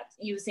for that,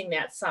 using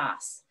that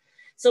sauce.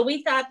 So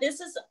we thought this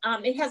is,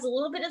 it has a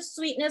little bit of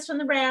sweetness from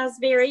the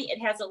raspberry. It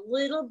has a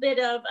little bit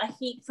of a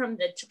heat from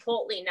the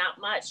chipotle, not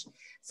much.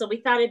 So we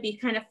thought it'd be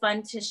kind of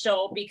fun to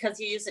show because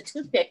you use a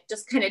toothpick,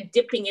 just kind of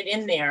dipping it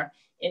in there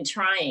and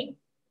trying.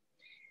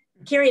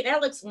 Carrie,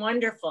 that looks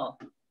wonderful.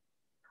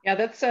 Yeah,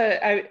 that's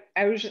I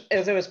was,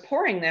 as I was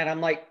pouring that, I'm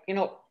like,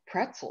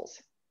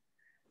 pretzels,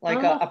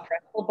 like a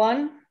pretzel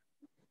bun.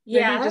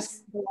 Yeah, maybe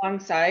just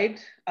alongside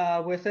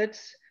with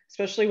it,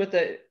 especially with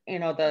the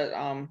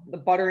the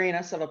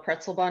butteriness of a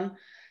pretzel bun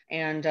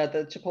and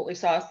the chipotle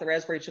sauce, the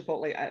raspberry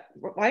chipotle.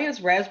 Why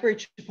is raspberry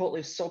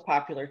chipotle so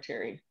popular,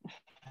 Terry?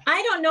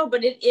 I don't know,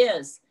 but it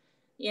is.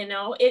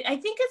 I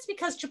think it's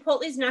because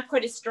chipotle is not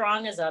quite as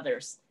strong as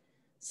others.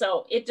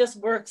 So it just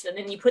works, and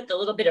then you put the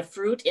little bit of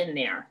fruit in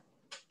there.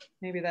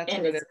 Maybe that's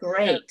and what it it's is.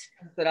 Great.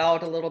 It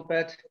out a little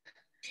bit.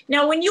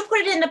 Now, when you put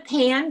it in the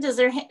pan, does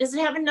it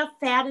have enough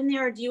fat in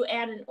there, or do you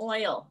add an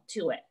oil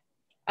to it?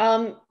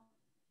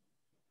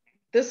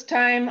 This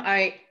time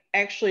I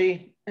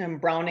actually am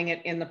browning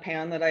it in the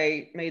pan that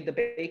I made the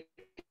bacon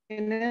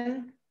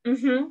in.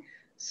 Mm-hmm.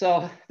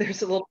 So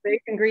there's a little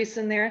bacon grease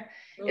in there.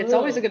 Ooh. It's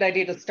always a good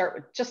idea to start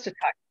with just a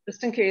touch,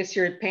 just in case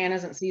your pan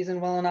isn't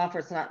seasoned well enough or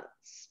it's not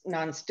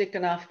non-stick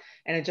enough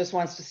and it just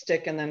wants to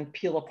stick and then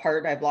peel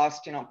apart. I've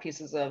lost,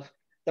 pieces of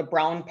the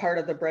brown part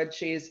of the bread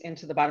cheese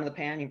into the bottom of the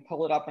pan. You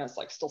pull it up and it's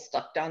like still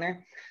stuck down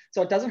there.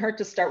 So it doesn't hurt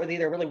to start with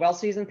either a really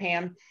well-seasoned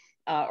pan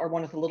or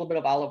one with a little bit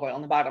of olive oil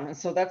on the bottom. And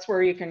so that's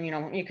where you can,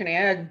 you can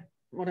add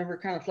whatever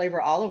kind of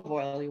flavor olive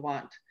oil you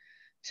want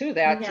to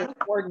that to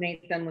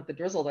coordinate them with the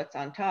drizzle that's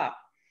on top.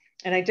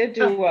 And I did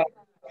do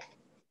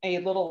a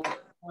little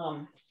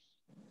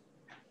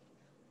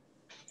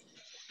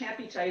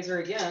appetizer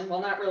again.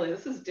 Well, not really.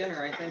 This is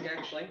dinner, I think,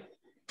 actually.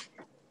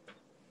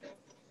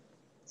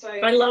 So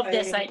I love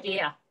this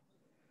idea.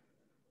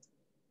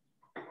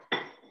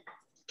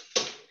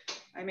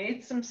 I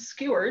made some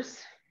skewers.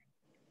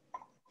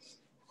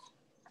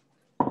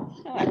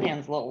 Oh, that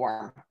pan's a little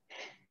warm.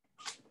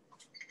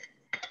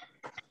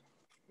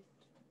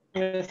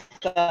 With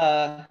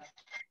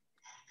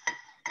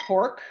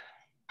pork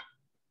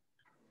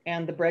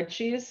and the bread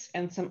cheese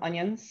and some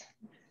onions.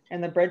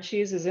 And the bread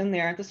cheese is in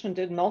there. This one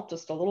did melt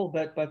just a little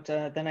bit, but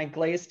then I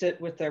glazed it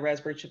with the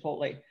raspberry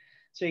chipotle.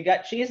 So you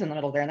got cheese in the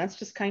middle there, and that's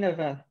just kind of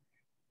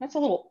that's a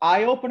little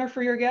eye opener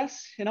for your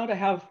guests, you know, to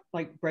have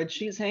like bread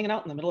cheese hanging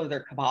out in the middle of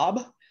their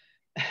kebab.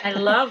 I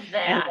love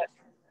that.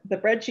 The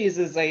bread cheese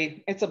is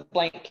it's a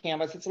blank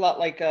canvas. It's a lot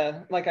like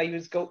I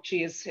use goat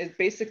cheese. It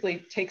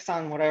basically takes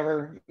on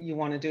whatever you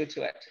want to do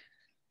to it.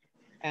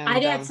 And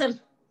I'd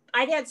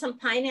add some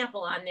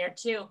pineapple on there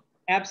too.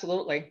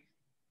 Absolutely.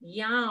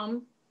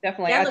 Yum.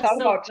 Definitely. I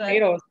thought about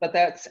tomatoes, but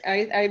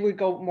I would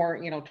go more,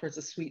 you know, towards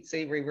the sweet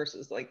savory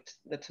versus like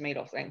the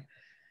tomato thing.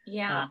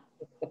 Yeah.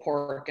 The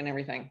pork and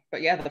everything.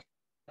 But yeah,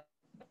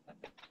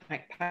 the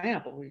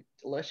pineapple would be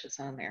delicious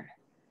on there.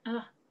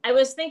 I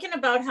was thinking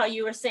about how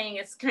you were saying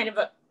it's kind of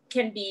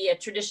can be a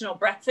traditional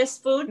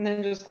breakfast food. And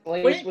then just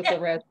glazed with the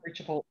raspberry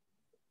chipotle.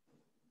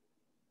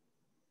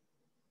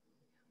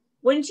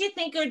 Wouldn't you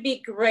think it would be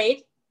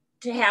great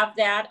to have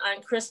that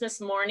on Christmas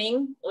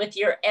morning with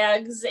your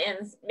eggs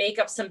and make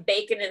up some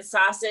bacon and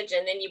sausage,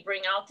 and then you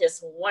bring out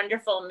this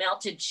wonderful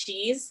melted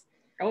cheese?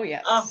 Oh,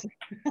 yes. Oh,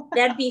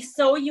 that'd be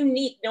so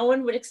unique. No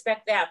one would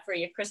expect that for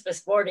your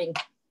Christmas morning.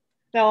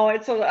 No,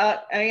 it's you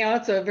know,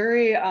 it's a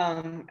very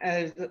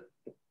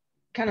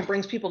kind of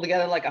brings people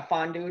together like a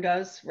fondue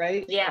does,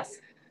 right? Yes.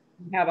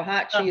 You have a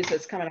hot cheese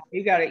that's coming out.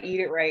 You got to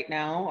eat it right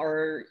now,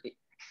 or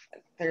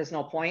there's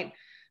no point.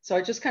 So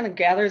it just kind of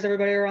gathers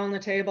everybody around the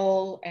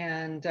table,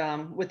 and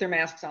with their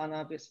masks on,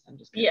 obviously. I'm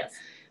just kidding. Yes.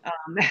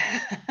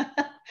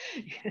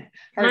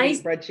 Hard to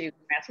eat bread cheese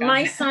mask on.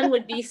 My son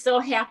would be so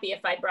happy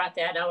if I brought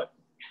that out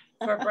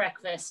for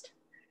breakfast.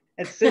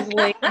 It's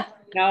sizzling.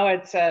 No,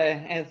 it's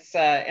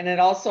and it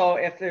also,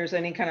 if there's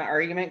any kind of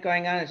argument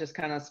going on, it just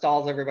kind of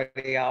stalls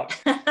everybody out.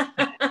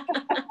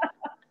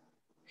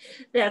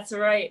 That's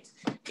right.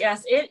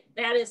 Yes,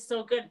 that is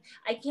so good.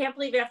 I can't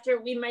believe after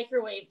we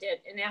microwaved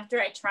it and after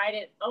I tried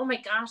it, oh my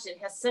gosh, it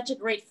has such a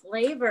great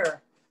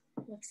flavor.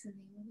 What's the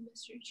name of the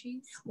mystery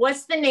cheese?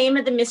 What's the name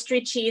of the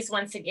mystery cheese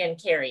once again,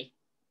 Carrie?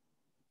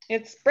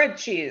 It's bread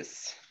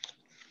cheese.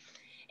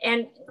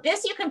 And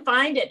this you can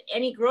find at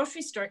any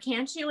grocery store,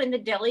 can't you? In the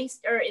deli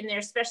or in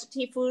their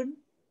specialty food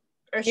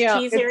or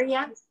cheese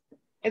area?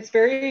 It's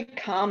very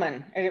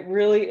common. It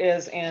really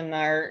is in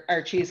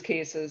our cheese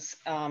cases.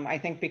 I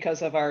think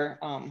because of our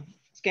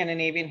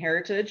Scandinavian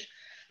heritage,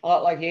 a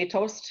lot like Yay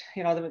Toast,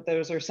 you know,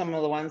 those are some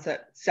of the ones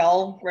that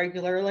sell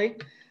regularly.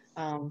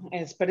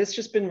 But it's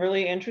just been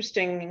really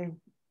interesting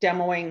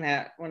demoing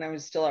that when I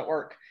was still at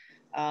work,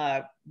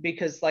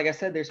 because like I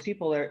said, there's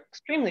people that are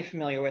extremely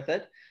familiar with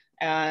it.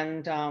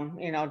 And,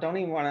 you know, don't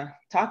even want to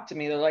talk to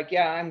me. They're like,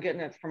 yeah, I'm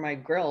getting it for my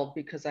grill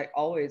because I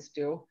always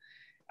do.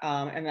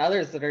 And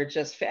others that are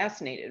just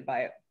fascinated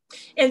by it.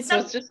 And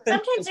sometimes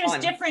there's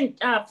different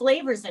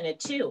flavors in it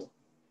too.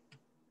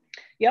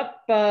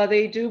 Yep,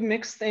 they do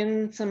mix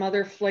in some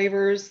other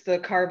flavors. The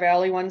Car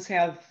Valley ones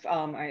have,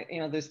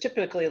 you know, there's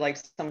typically like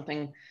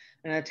something,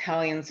 an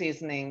Italian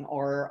seasoning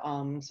or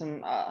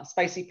some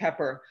spicy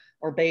pepper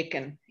or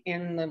bacon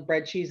in the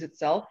bread cheese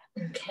itself.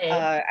 Okay.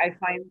 I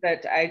find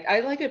that I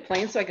like it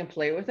plain so I can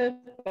play with it,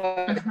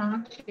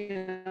 but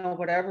you know,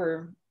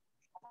 whatever.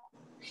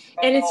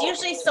 And it's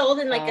usually sold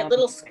in like a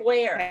little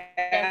square.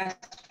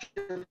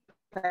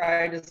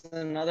 Pride is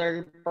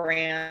another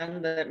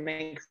brand that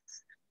makes.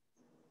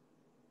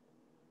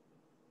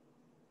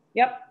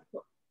 Yep.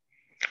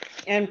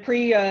 And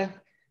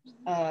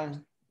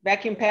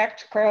vacuum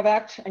packed,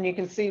 cryovac, and you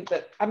can see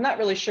that I'm not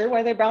really sure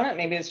why they brown it.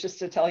 Maybe it's just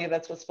to tell you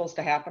that's what's supposed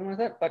to happen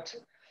with it, but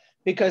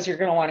because you're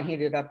going to want to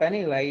heat it up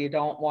anyway, you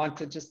don't want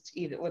to just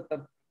eat it with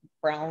the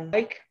brown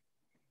like.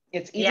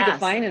 It's easy to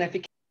find, and if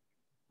you can,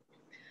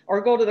 or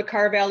go to the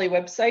Car Valley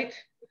website,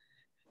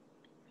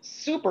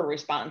 super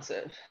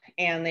responsive,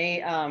 and they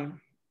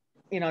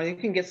you know, you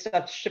can get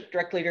stuff shipped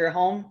directly to your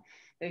home.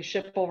 They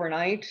ship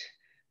overnight.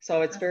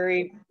 So it's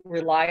very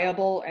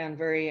reliable and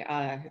very,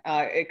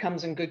 it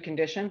comes in good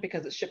condition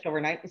because it's shipped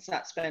overnight. It's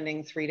not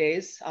spending 3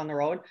 days on the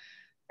road.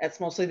 That's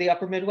mostly the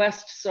upper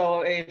Midwest.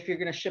 So if you're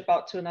going to ship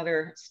out to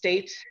another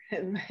state,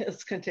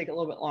 it's going to take a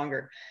little bit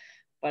longer.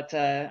 But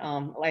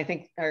I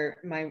think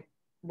my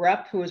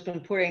rep who has been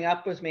putting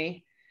up with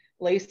me,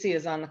 Lacey,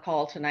 is on the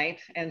call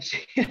tonight, and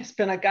she has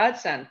been a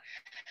godsend.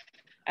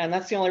 And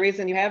that's the only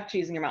reason you have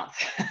cheese in your mouth.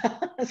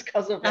 It's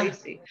because of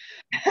Lacey.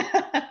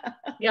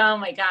 Yeah, oh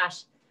my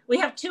gosh. We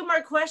have 2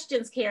 more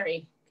questions,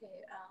 Carrie. Okay,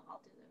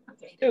 I'll do them.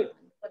 Okay. Dude.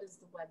 What is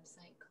the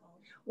website called?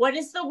 What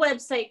is the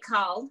website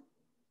called?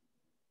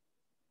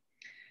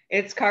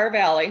 It's Car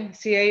Valley,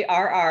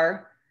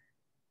 CARR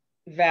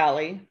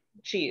Valley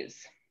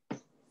Cheese.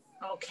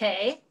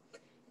 Okay.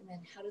 And then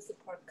how does the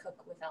pork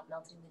cook without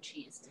melting the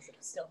cheese? Does it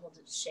still hold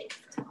its shape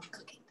while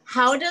cooking?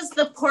 How does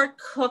the pork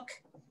cook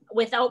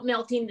without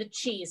melting the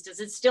cheese? Does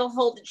it still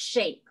hold its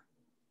shape?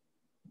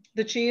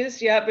 The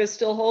cheese, yep, it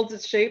still holds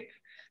its shape.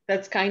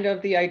 That's kind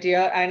of the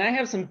idea. And I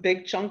have some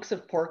big chunks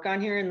of pork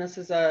on here, and this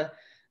is a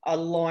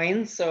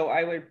loin. So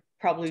I would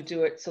probably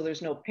do it so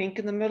there's no pink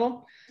in the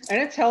middle.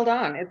 And it's held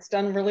on. It's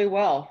done really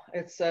well.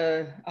 It's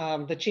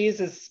the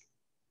cheese is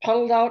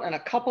puddled out in a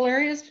couple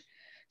areas,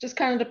 just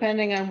kind of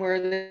depending on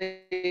where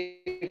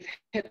they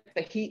hit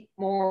the heat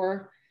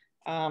more.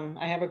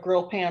 I have a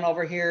grill pan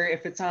over here.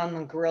 If it's on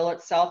the grill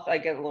itself, I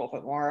get a little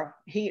bit more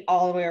heat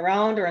all the way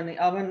around, or in the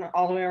oven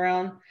all the way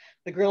around.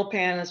 The grill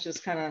pan is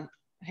just kind of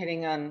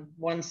hitting on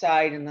one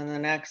side and then the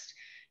next.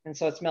 And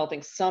so it's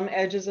melting some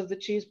edges of the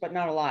cheese, but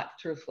not a lot,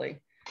 truthfully.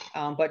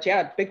 But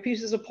yeah, big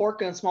pieces of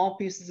pork and small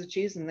pieces of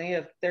cheese, and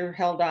they're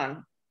held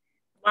on.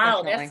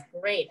 Wow, Definitely. that's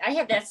great. I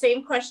had that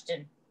same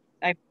question.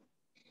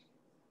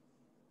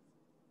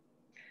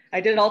 I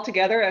did it all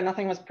together and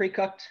nothing was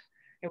pre-cooked.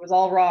 It was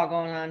all raw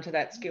going on to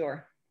that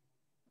skewer.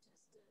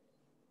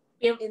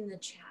 In the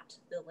chat,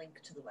 the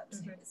link to the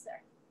website is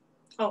there.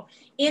 Oh,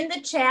 in the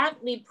chat,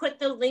 we put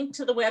the link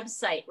to the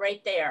website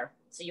right there.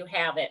 So you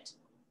have it.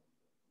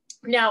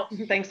 Now,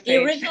 thanks, the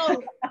Paige.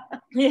 original,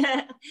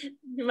 yeah,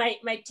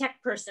 my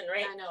tech person,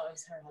 right? I know, it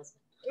was her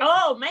husband.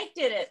 Oh, Mike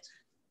did it.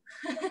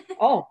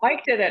 Oh,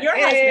 Mike did it. Your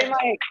hey, husband.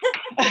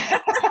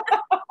 Mike.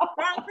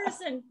 Wrong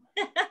person.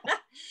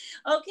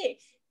 Okay,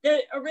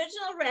 the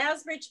original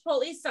raspberry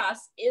chipotle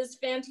sauce is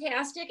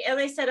fantastic. As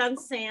I said, on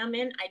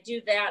salmon, I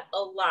do that a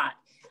lot.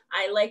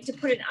 I like to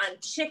put it on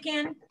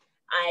chicken.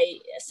 I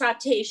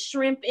saute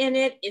shrimp in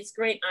it. It's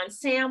great on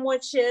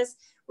sandwiches,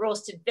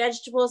 roasted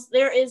vegetables.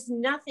 There is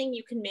nothing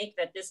you can make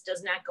that this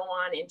does not go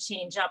on and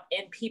change up,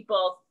 and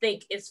people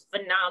think it's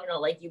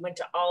phenomenal, like you went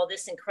to all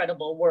this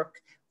incredible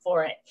work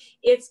for it.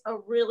 It's a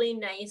really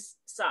nice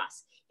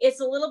sauce. It's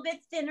a little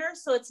bit thinner,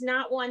 so it's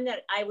not one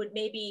that I would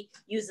maybe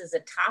use as a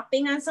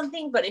topping on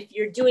something, but if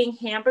you're doing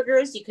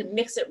hamburgers, you can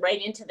mix it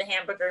right into the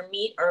hamburger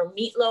meat or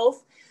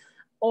meatloaf,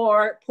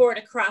 or pour it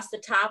across the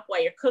top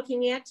while you're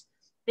cooking it,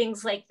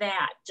 things like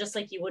that, just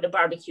like you would a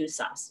barbecue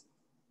sauce.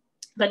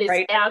 But it's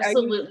right.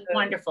 Absolutely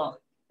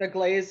wonderful. The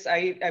glaze,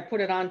 I put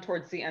it on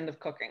towards the end of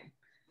cooking.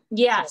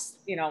 Yes. So,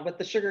 you know, with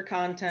the sugar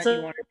content,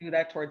 you want to do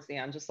that towards the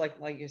end, just like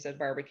you said,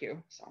 barbecue.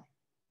 So.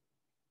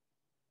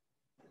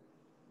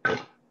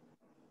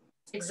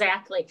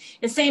 Exactly.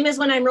 The same as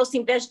when I'm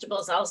roasting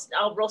vegetables,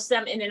 I'll roast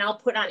them and then I'll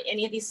put on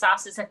any of these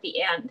sauces at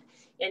the end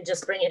and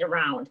just bring it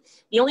around.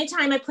 The only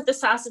time I put the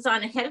sauces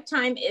on ahead of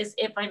time is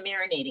if I'm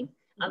marinating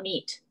a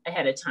meat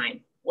ahead of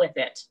time with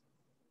it.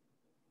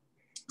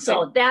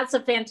 So that's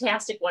a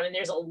fantastic one. And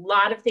there's a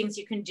lot of things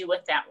you can do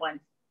with that one.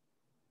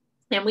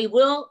 And we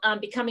will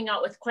be coming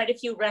out with quite a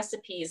few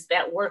recipes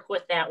that work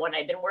with that one.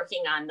 I've been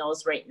working on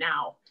those right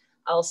now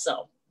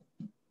also.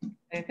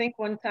 I think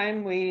one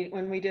time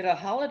when we did a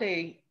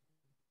holiday,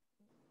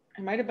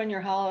 it might have been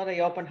your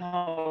holiday open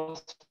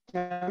house.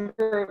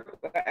 Remember,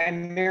 I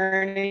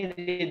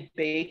marinated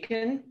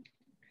bacon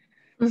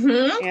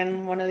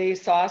in one of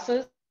these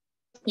sauces.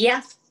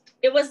 Yes,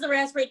 it was the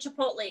raspberry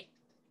chipotle.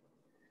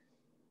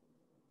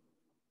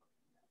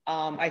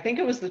 I think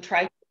it was the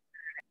tri.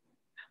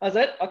 Was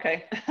it?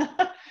 Okay.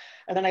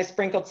 And then I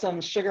sprinkled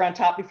some sugar on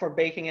top before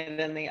baking it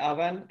in the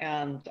oven,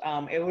 and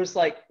it was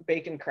like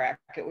bacon crack.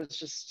 It was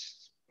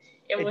just,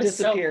 it was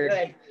disappeared.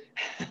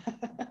 So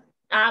good.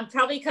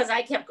 Probably because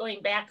I kept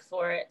going back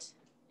for it.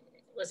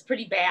 It was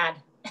pretty bad.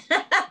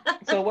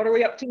 So what are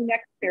we up to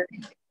next here?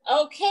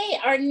 Okay,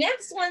 our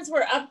next ones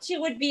we're up to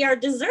would be our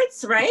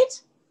desserts,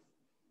 right?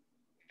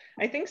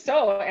 I think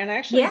so. And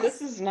actually, yes.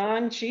 This is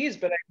non-cheese,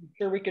 but I'm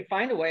sure we could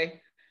find a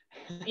way.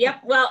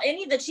 Yep. Well,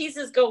 any of the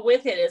cheeses go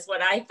with it is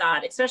what I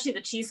thought, especially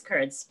the cheese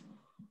curds.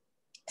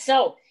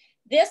 So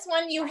this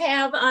one you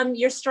have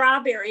your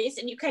strawberries,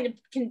 and you kind of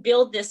can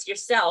build this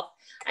yourself.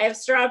 I have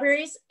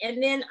strawberries,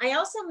 and then I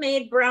also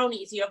made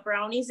brownies. You have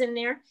brownies in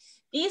there.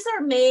 These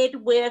are made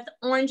with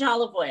orange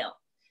olive oil.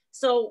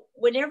 So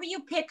whenever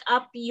you pick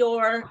up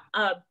your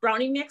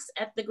brownie mix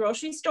at the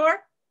grocery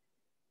store,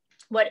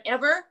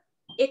 whatever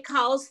it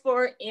calls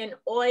for in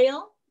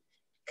oil,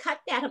 cut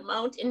that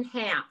amount in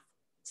half.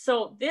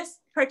 So this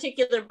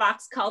particular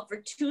box called for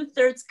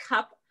 2/3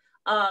 cup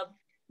of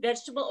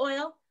vegetable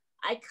oil.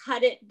 I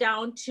cut it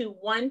down to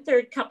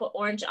 1/3 cup of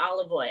orange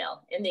olive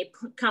oil, and they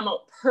come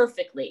out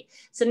perfectly.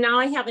 So now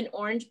I have an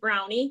orange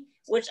brownie,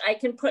 which I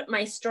can put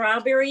my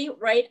strawberry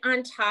right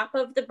on top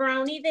of the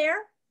brownie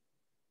there.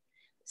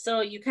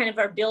 So you kind of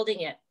are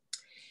building it.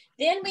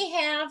 Then we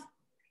have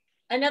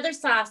another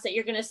sauce that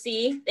you're going to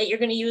see that you're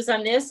going to use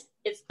on this.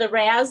 It's the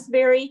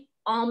raspberry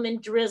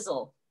almond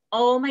drizzle.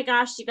 Oh my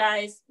gosh, you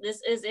guys,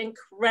 this is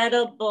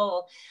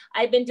incredible.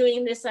 I've been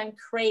doing this on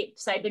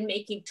crepes. I've been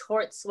making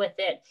torts with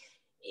it.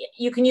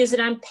 You can use it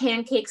on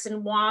pancakes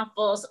and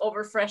waffles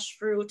over fresh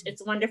fruit.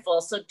 It's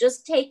wonderful. So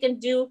just take and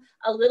do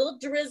a little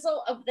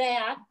drizzle of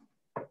that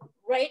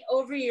right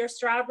over your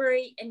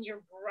strawberry and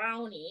your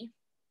brownie.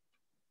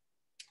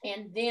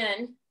 And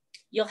then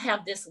you'll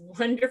have this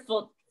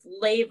wonderful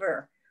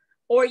flavor,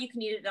 or you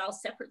can eat it all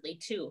separately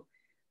too.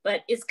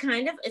 But it's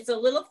a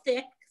little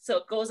thick, so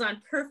it goes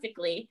on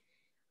perfectly.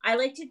 I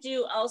like to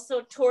do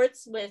also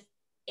torts with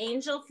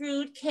angel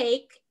food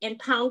cake and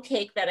pound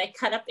cake that I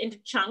cut up into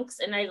chunks,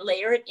 and I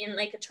layer it in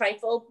like a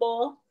trifle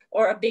bowl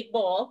or a big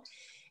bowl.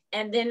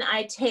 and then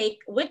I take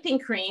whipping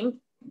cream,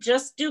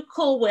 just do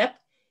Cool Whip,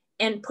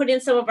 and put in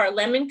some of our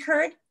lemon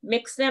curd,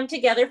 mix them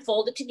together,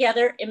 fold it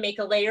together, and make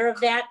a layer of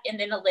that, and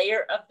then a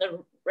layer of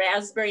the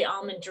raspberry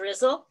almond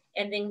drizzle,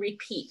 and then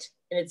repeat.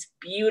 And it's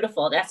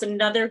beautiful. That's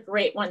another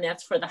great one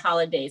that's for the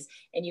holidays.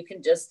 And you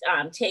can just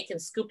take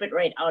and scoop it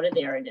right out of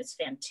there, and it's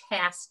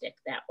fantastic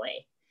that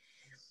way.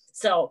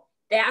 So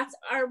that's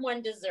our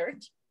one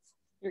dessert.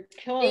 You're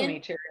killing me,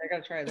 Terry. I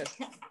gotta try this.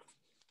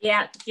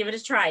 Yeah, give it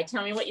a try.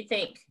 Tell me what you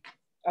think.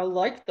 I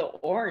like the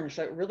orange.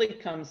 That really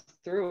comes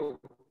through.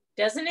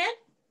 Doesn't it?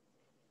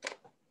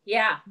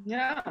 Yeah.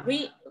 Yeah.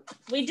 We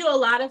do a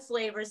lot of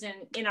flavors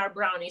in our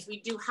brownies. We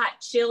do hot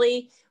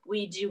chili,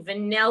 we do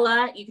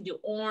vanilla, you can do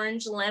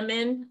orange,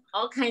 lemon,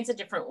 all kinds of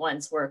different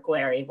ones work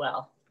very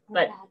well.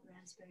 But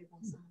raspberry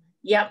balsamic.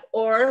 Yep,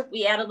 or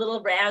we add a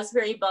little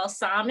raspberry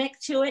balsamic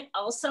to it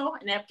also,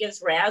 and that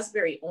gives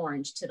raspberry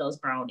orange to those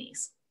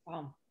brownies.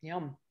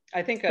 Yum.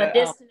 I think but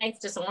this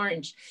tonight's just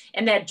orange,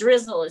 and that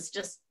drizzle is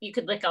just, you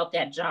could lick out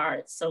that jar.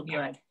 It's so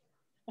good.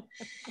 Yeah.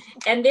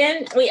 And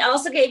then we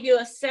also gave you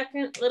a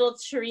second little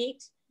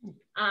treat.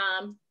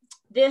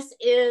 This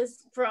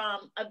is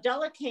from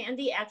Abdullah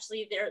Candy.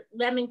 Actually, they're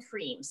lemon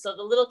cream. So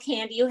the little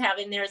candy you have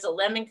in there is a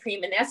lemon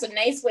cream, and that's a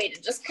nice way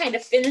to just kind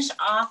of finish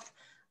off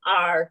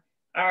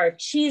our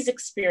cheese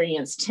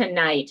experience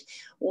tonight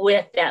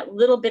with that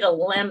little bit of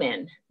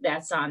lemon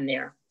that's on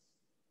there.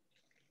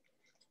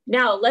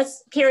 Now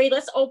Carrie,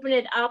 let's open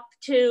it up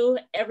to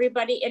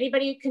everybody.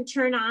 Anybody can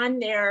turn on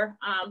their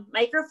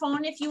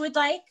microphone if you would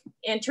like,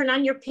 and turn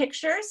on your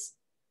pictures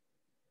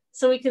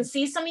so we can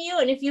see some of you.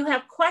 And if you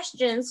have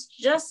questions,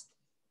 just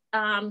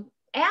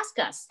ask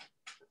us.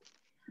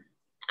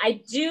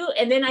 I do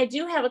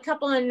have a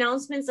couple of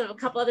announcements of a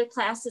couple other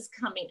classes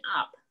coming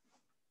up.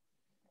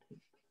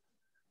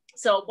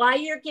 So while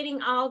you're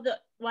turning on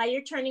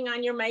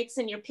your mics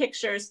and your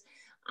pictures,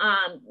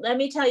 let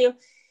me tell you,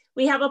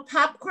 we have a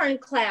popcorn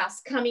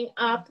class coming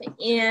up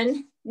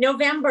in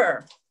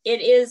November. It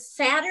is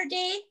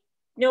Saturday,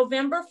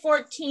 November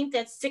 14th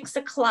at 6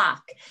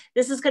 o'clock.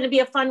 This is going to be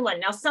a fun one.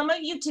 Now, some of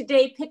you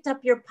today picked up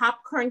your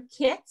popcorn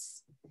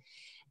kits.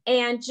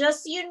 And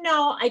just so you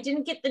know, I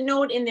didn't get the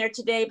note in there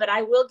today, but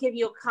I will give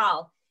you a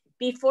call.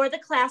 Before the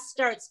class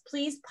starts,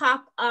 please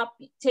pop up,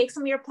 take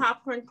some of your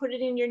popcorn, put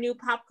it in your new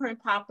popcorn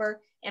popper,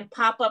 and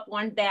pop up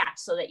one batch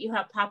so that you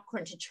have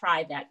popcorn to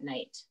try that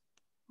night.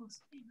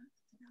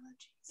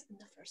 In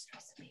the first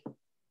recipe.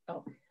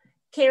 Oh,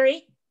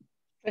 Carrie?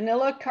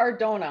 Vanilla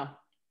Cardona.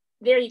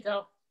 There you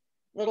go.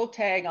 Little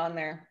tag on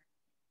there.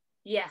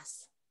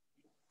 Yes.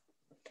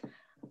 I'm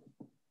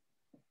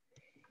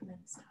going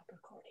to stop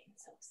recording.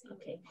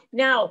 Okay.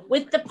 Now,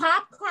 with the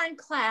popcorn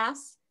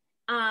class,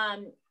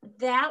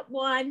 that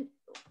one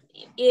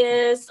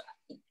is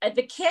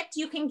the kit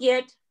you can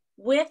get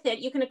with it.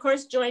 You can, of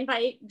course, join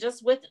by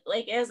just with,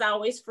 like, as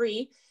always,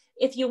 free.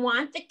 If you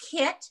want the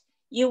kit,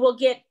 you will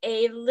get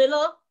a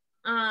little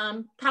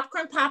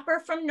popcorn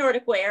popper from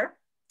Nordic Ware,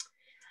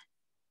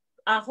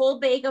 a whole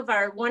bag of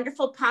our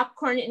wonderful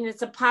popcorn, and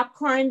it's a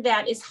popcorn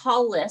that is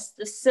hull-less.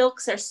 The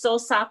silks are so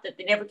soft that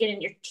they never get in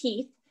your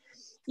teeth.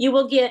 You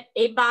will get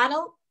a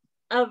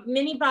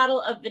mini bottle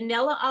of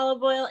vanilla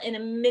olive oil and a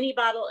mini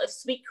bottle of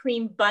sweet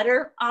cream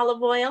butter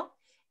olive oil,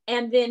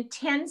 and then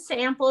 10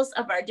 samples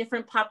of our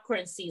different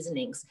popcorn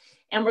seasonings.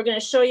 And we're going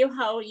to show you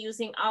how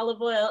using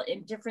olive oil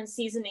and different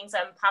seasonings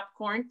on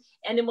popcorn.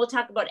 And then we'll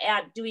talk about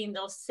doing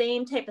those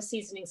same type of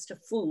seasonings to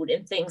food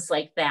and things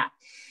like that.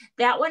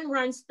 That one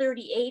runs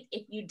 $38.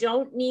 If you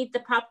don't need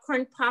the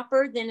popcorn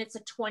popper, then it's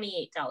a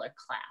 $28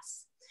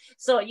 class.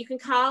 So you can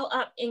call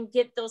up and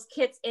get those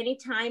kits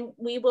anytime.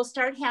 We will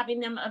start having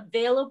them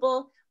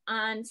available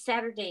on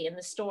Saturday in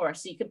the store.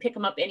 So you can pick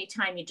them up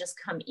anytime you just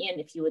come in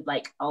if you would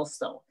like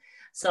also.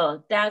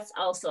 So that's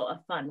also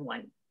a fun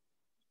one.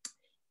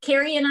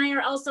 Carrie and I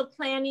are also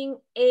planning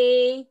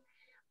the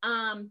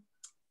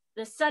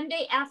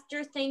Sunday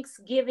after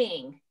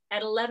Thanksgiving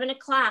at 11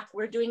 o'clock.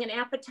 We're doing an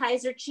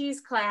appetizer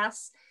cheese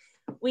class.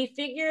 We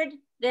figured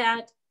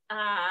that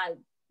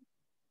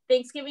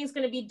Thanksgiving is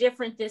going to be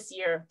different this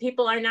year.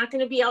 People are not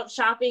going to be out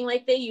shopping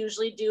like they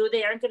usually do.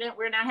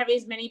 We're not having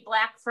as many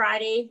Black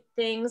Friday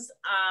things.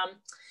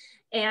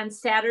 And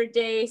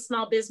Saturday,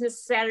 small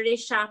business Saturday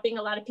shopping,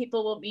 a lot of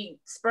people will be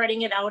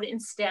spreading it out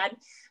instead.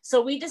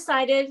 So we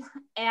decided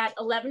at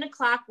 11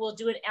 o'clock, we'll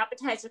do an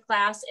appetizer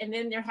class. And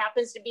then there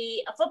happens to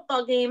be a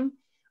football game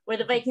where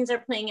the Vikings are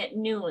playing at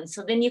noon.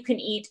 So then you can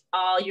eat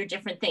all your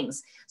different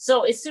things.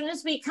 So as soon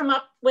as we come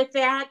up with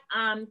that,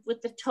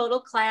 with the total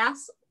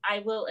class, I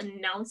will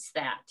announce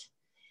that.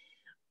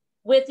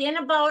 Within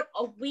about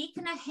a week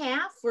and a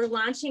half, we're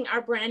launching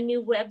our brand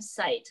new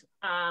website.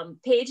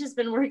 Paige has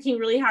been working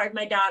really hard,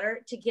 my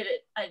daughter, to get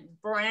a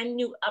brand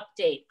new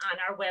update on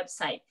our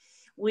website.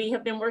 We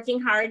have been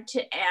working hard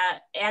to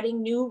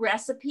adding new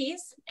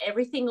recipes.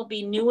 Everything will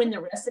be new in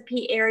the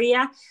recipe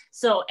area.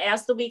 So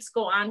as the weeks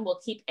go on, we'll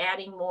keep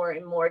adding more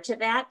and more to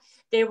that.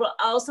 There will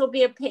also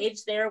be a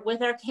page there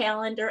with our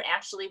calendar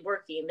actually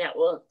working that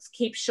will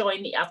keep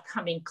showing the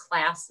upcoming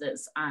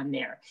classes on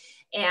there.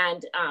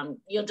 And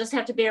you'll just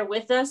have to bear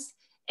with us,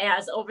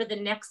 as over the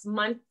next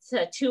month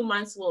to 2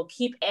 months, we'll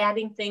keep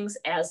adding things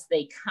as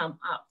they come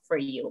up for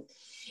you.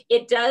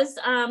 It does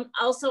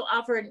also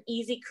offer an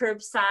easy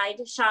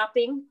curbside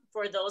shopping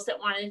for those that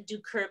want to do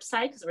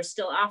curbside, because we're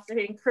still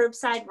offering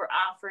curbside. We're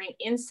offering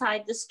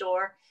inside the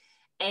store.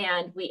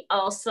 And we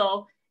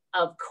also,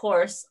 of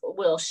course,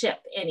 will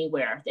ship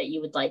anywhere that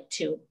you would like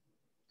to.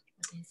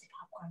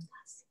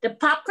 The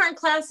popcorn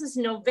class is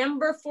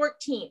November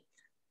 14th.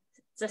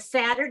 It's a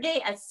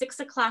Saturday at 6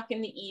 o'clock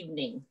in the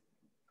evening.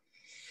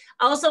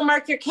 Also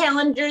mark your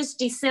calendars,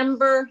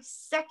 December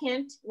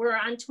 2nd, we're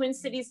on Twin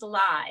Cities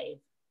Live.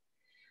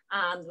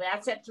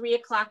 That's at 3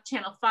 o'clock,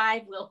 Channel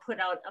 5. We'll put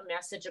out a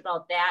message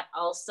about that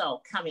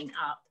also coming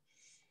up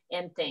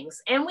and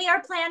things. And we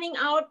are planning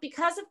out,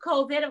 because of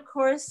COVID, of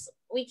course,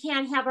 we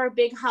can't have our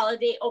big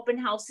holiday open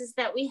houses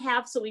that we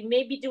have. So we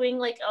may be doing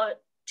like a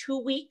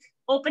 2-week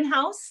open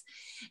house.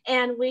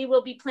 And we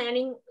will be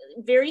planning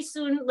very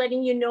soon,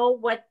 letting you know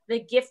what the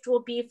gift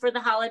will be for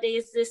the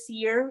holidays this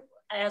year,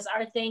 as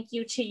our thank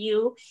you to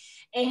you.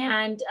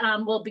 And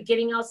we'll be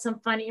getting out some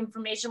fun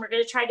information. We're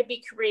going to try to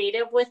be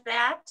creative with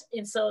that.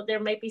 And so there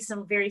might be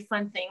some very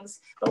fun things,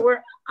 but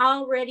we're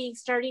already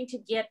starting to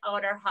get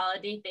out our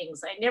holiday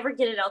things. I never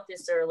get it out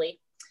this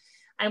early.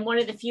 I'm one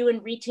of the few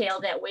in retail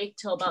that wait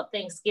till about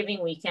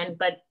Thanksgiving weekend,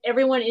 but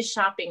everyone is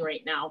shopping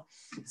right now.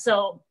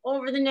 So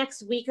over the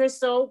next week or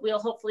so, we'll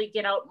hopefully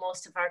get out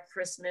most of our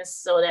Christmas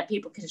so that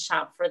people can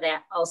shop for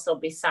that also,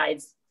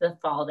 besides the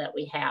fall that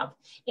we have.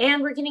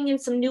 And we're getting in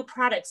some new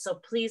products. So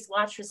please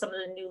watch for some of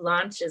the new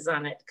launches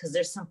on it, because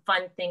there's some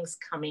fun things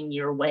coming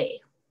your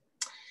way.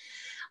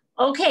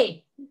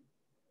 Okay,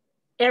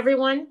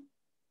 everyone.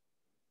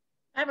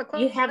 I have a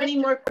question. You have any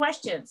more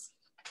questions?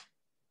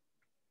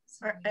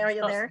 Are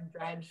you there?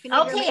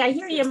 Okay, I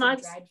hear you,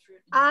 Mugs.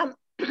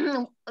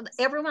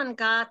 Everyone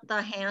got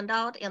the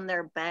handout in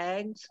their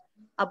bags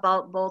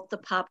about both the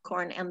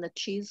popcorn and the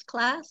cheese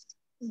class?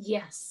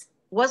 Yes.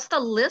 Was the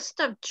list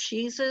of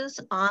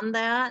cheeses on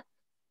that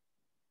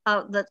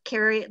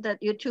that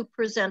you two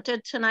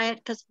presented tonight?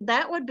 Because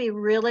that would be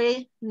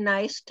really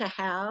nice to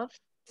have.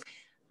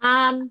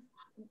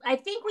 I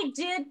think we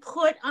did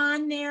put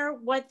on there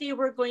what they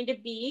were going to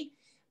be,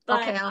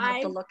 but okay, I'll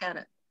have to look at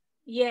it.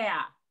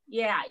 Yeah.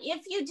 Yeah,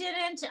 if you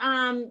didn't,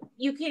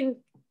 you can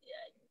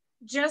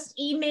just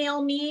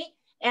email me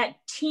at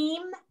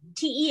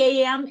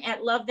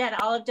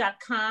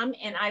team@lovethatolive.com,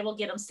 and I will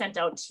get them sent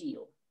out to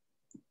you.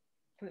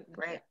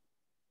 Great.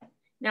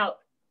 Now,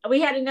 we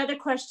had another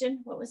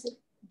question. What was it?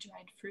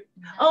 Dried fruit.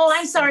 Oh,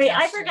 I'm sorry.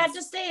 I forgot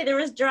to say there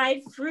was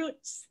dried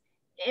fruits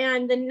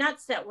and the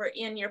nuts that were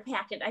in your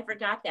packet. I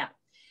forgot that.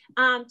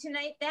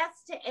 Tonight,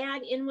 that's to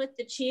add in with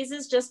the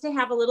cheeses, just to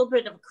have a little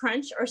bit of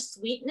crunch or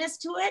sweetness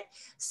to it.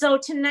 So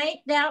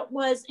tonight, that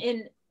was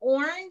an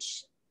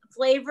orange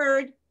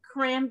flavored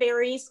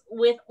cranberries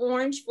with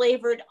orange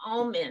flavored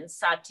almonds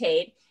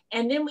sauteed.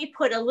 And then we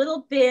put a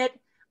little bit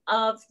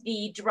of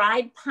the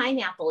dried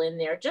pineapple in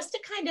there, just to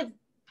kind of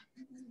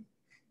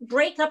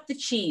break up the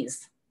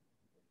cheese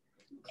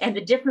and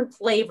the different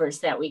flavors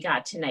that we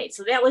got tonight.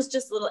 So that was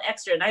just a little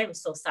extra. And I am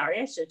so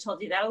sorry. I should have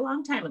told you that a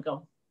long time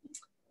ago.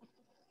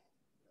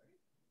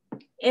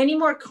 Any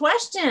more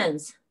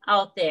questions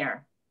out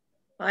there?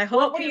 I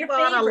hope you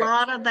bought a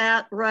lot of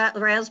that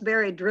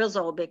raspberry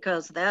drizzle,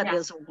 because that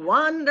is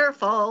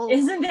wonderful.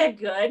 Isn't that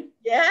good?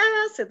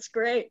 Yes, it's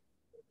great.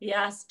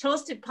 Yes,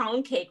 toasted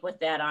pound cake with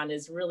that on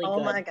is really good.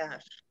 Oh my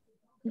gosh.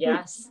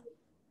 Yes.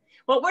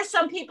 What were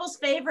some people's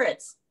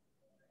favorites?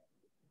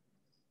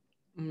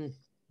 Yeah,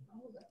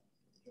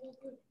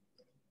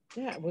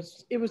 it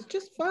was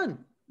just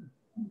fun.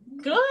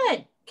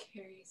 Good.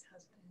 Carrie's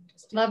husband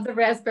just love the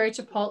raspberry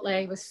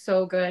chipotle. It was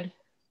so good.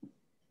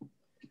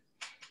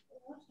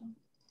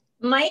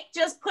 Mike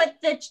just put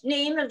the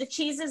name of the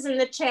cheeses in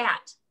the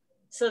chat,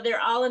 so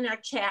they're all in our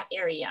chat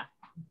area.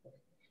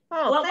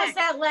 Oh, what was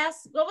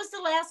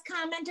the last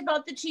comment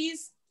about the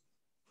cheese?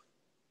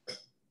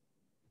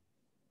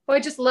 Oh, I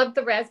just loved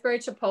the raspberry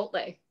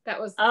chipotle. That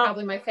was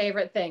probably my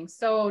favorite thing.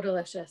 So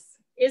delicious.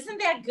 Isn't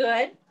that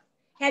good?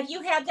 Have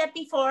you had that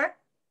before?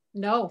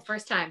 No,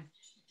 first time.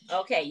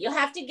 Okay, you'll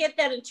have to get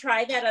that and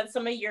try that on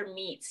some of your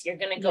meats. You're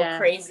going to go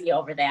crazy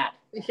over that.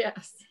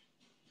 Yes.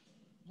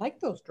 I like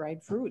those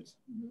dried fruits.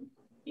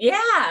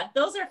 Yeah,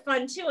 those are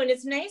fun too. And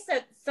it's nice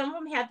that some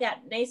of them have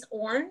that nice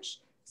orange.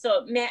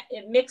 So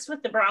it mixed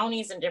with the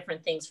brownies and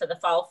different things for the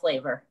fall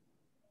flavor.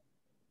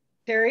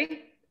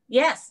 Terry?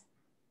 Yes.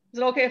 Is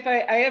it okay if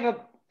I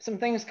have some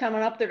things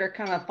coming up that are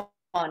kind of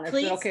fun? Is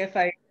it okay if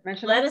I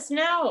mention Let us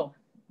know.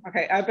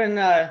 Okay, I've been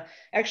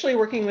actually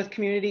working with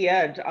Community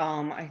Ed.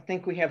 I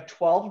think we have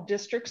 12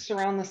 districts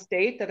around the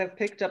state that have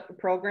picked up the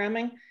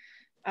programming.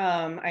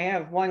 I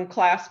have one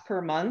class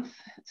per month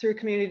through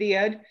Community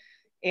Ed.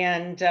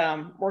 and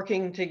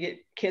working to get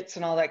kits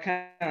and all that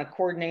kind of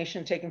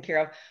coordination taken care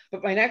of.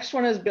 But my next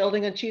one is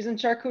building a cheese and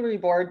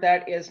charcuterie board.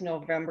 That is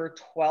November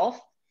 12th.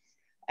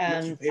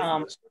 And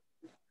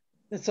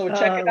so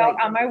check it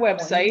out on my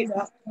website.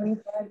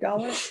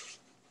 $25.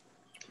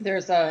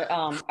 There's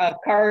a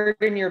card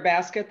in your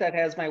basket that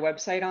has my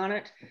website on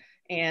it.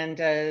 And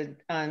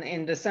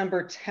in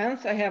December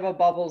 10th, I have a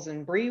Bubbles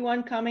and Brie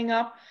one coming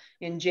up.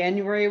 In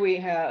January, we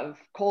have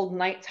Cold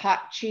Nights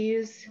Hot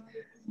Cheese.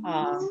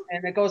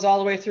 And it goes all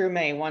the way through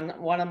May, one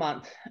a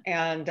month.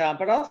 And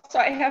but also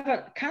I have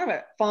a kind of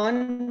a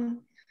fun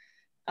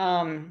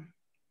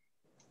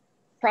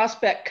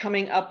prospect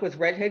coming up with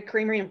Redhead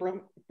Creamery in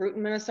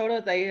Bruton,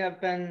 Minnesota. They have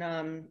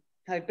been,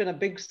 I've been a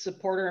big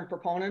supporter and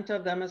proponent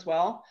of them as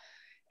well.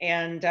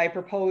 And I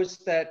propose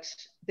that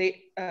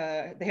they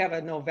have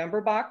a November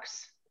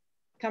box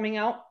coming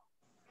out.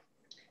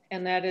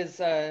 And that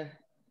is,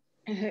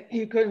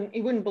 you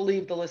wouldn't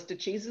believe the list of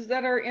cheeses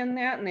that are in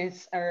that. And they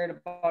are at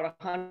about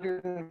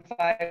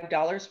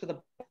 $105 for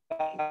the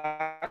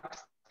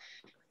box.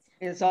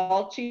 It's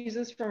all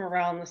cheeses from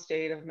around the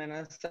state of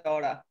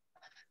Minnesota.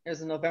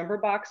 There's a November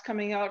box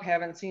coming out.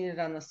 Haven't seen it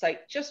on the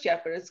site just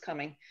yet, but it's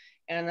coming.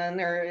 And then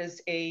there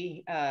is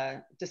a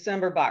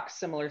December box,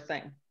 similar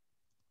thing.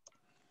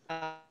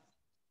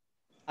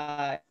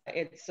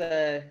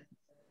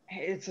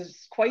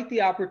 It's quite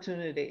the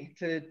opportunity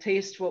to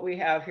taste what we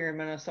have here in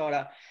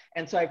Minnesota.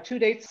 And so I have 2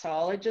 dates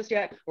solid just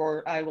yet,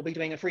 or I will be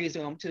doing a free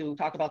Zoom to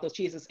talk about those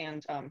cheeses,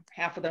 and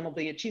half of them will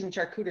be a cheese and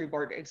charcuterie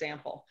board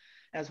example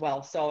as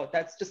well. So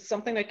that's just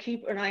something to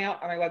keep an eye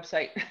out on my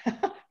website.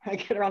 I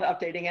get around to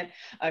updating it.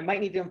 I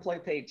might need the employee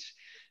page.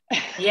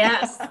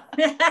 Yes.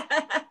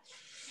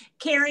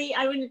 Carrie,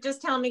 I would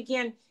just tell them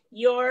again,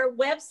 your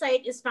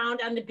website is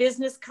found on the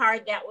business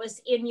card that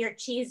was in your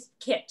cheese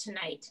kit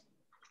tonight.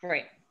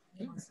 Right.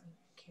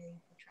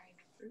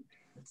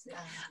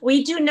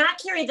 We do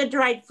not carry the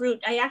dried fruit.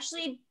 I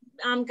actually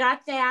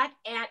got that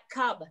at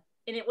Cub,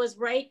 and it was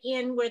right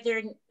in where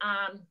they're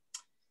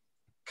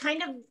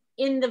kind of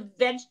in the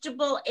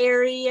vegetable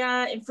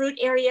area and fruit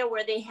area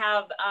where they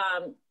have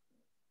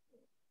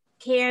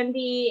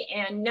candy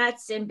and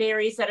nuts and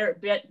berries that are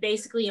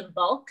basically in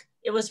bulk.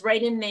 It was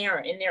right in there,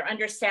 and they're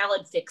under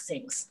salad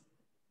fixings.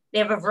 They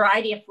have a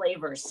variety of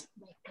flavors.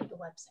 Mike, put the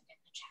website in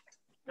the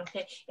chat.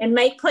 Okay, and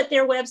Mike put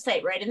their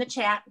website right in the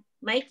chat.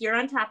 Mike, you're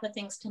on top of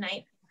things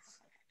tonight.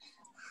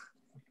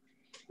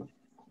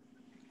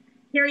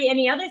 Carrie,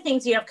 any other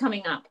things you have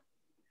coming up?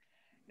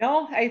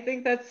 No, I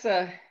think that's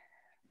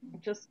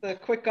just the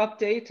quick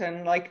update,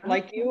 and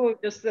like you,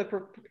 just the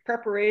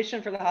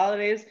preparation for the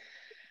holidays.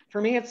 For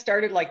me, it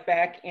started like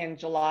back in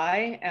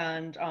July,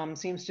 and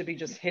seems to be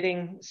just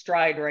hitting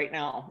stride right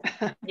now.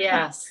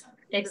 Yes,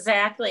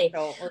 exactly.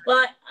 So,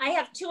 well, I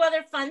have 2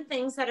 other fun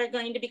things that are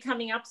going to be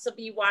coming up, so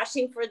be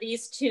watching for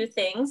these 2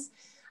 things.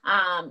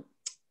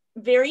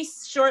 Very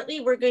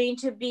shortly, we're going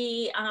to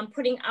be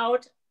putting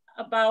out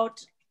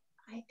about,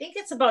 I think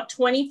it's about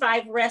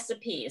 25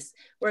 recipes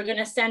we're going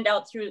to send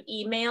out through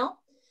email.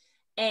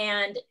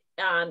 And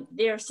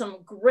there's some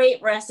great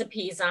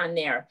recipes on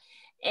there.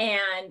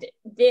 And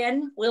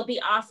then we'll be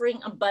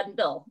offering a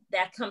bundle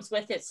that comes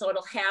with it. So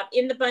it'll have,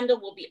 in the bundle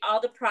will be all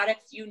the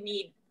products you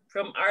need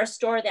from our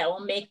store that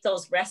will make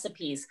those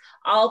recipes.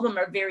 All of them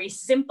are very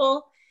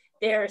simple.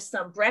 There's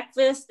some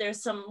breakfast,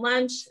 there's some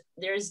lunch,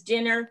 there's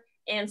dinner,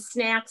 and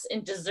snacks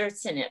and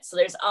desserts in it. So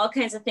there's all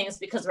kinds of things,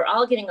 because we're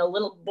all getting a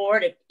little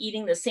bored of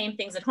eating the same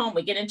things at home.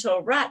 We get into a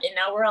rut, and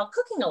now we're all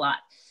cooking a lot.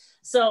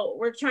 So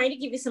we're trying to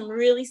give you some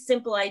really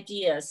simple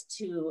ideas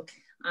to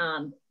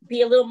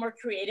be a little more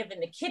creative in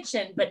the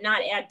kitchen, but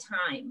not add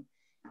time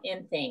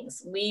in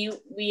things.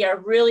 We are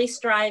really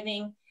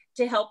striving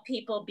to help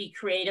people be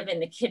creative in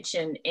the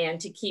kitchen and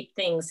to keep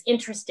things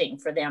interesting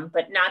for them,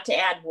 but not to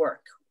add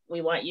work. We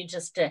want you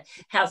just to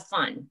have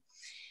fun.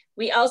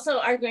 We also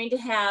are going to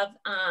have,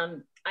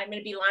 I'm going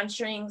to be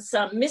launching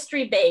some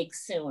mystery bags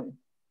soon.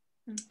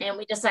 And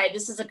we decided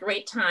this is a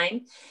great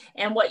time.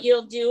 And what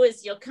you'll do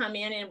is you'll come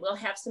in and we'll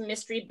have some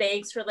mystery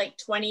bags for like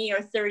 $20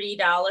 or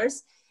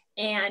 $30.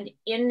 And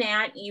in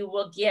that you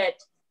will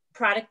get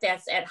product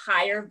that's at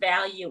higher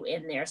value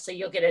in there. So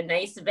you'll get a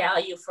nice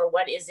value for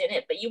what is in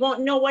it, but you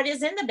won't know what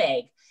is in the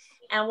bag.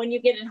 And when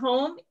you get it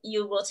home,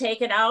 you will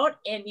take it out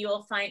and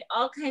you'll find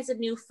all kinds of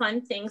new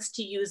fun things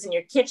to use in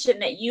your kitchen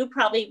that you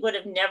probably would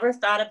have never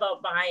thought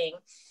about buying.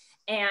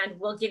 And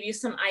we'll give you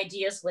some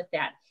ideas with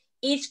that.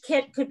 Each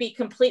kit could be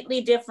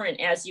completely different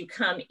as you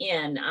come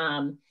in.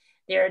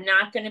 They're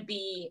not going to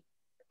be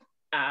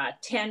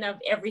 10 of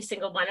every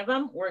single one of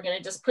them. We're going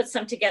to just put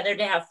some together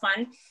to have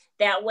fun.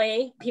 That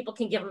way people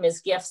can give them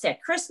as gifts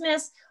at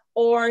Christmas,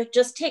 or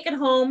just take it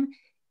home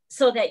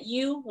so that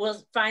you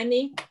will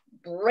finally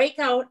break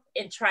out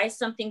and try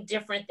something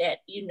different that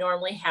you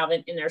normally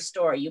haven't in our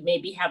store. You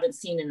maybe haven't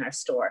seen in our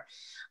store.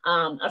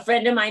 A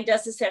friend of mine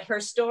does this at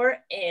her store,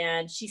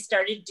 and she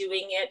started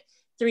doing it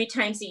 3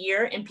 times a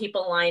year, and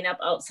people line up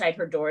outside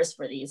her doors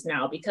for these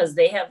now because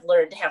they have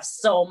learned to have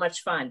so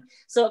much fun.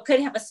 So it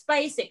could have a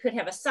spice, it could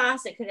have a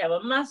sauce, it could have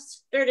a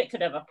mustard, it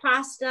could have a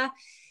pasta.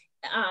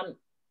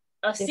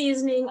 a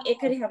seasoning. It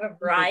could have a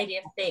variety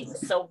of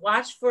things. So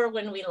watch for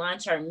when we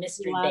launch our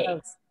mystery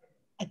bags.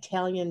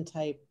 Italian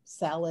type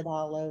salad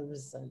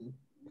olives and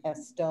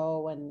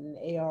pesto and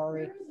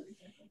AR.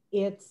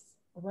 It's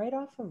right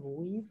off of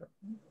Weaver.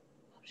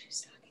 Oh,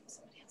 she's talking to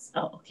somebody else.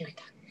 Oh, okay.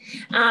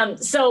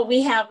 So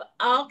we have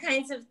all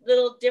kinds of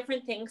little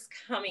different things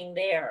coming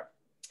there.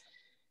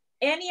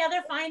 Any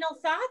other final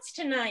thoughts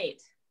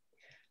tonight?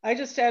 I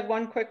just had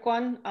one quick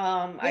one.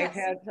 Yes. I've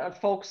had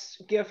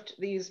folks gift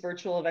these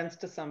virtual events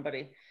to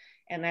somebody,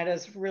 and that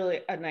is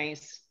really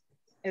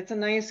it's a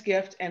nice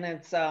gift, and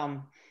it's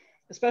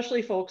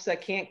especially folks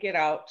that can't get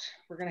out.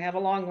 We're gonna have a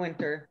long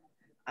winter.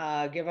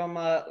 Give them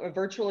a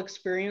virtual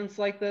experience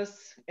like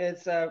this.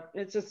 It's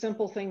a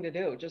simple thing to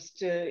do. Just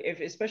to,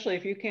 especially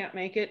if you can't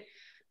make it,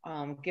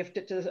 gift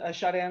it to a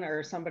shut-in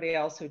or somebody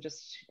else who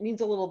just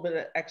needs a little bit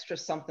of extra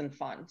something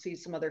fun. See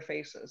some other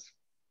faces.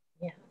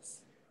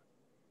 Yes.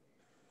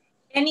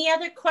 Any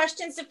other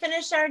questions to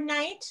finish our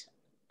night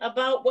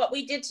about what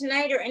we did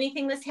tonight or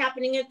anything that's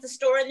happening at the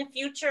store in the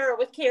future or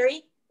with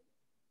Carrie?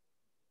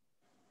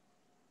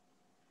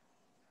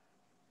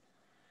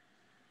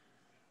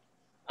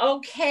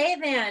 Okay,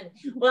 then.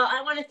 Well,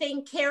 I want to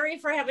thank Carrie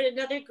for having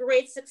another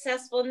great,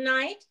 successful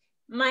night.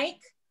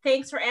 Mike,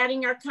 thanks for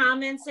adding our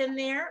comments in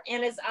there.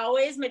 And as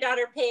always, my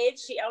daughter Paige,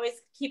 she always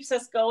keeps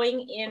us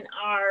going in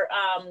our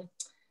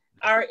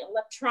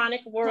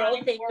electronic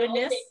world. Thank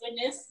goodness.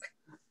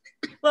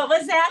 What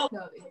was that?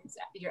 No,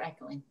 you're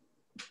echoing.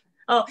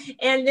 Oh,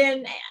 and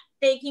then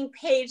thanking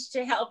Paige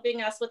to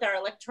helping us with our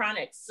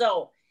electronics.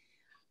 So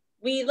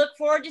we look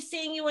forward to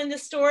seeing you in the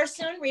store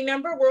soon.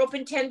 Remember, we're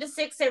open 10 to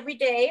 6 every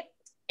day.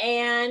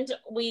 And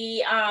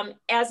we,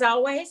 as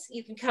always,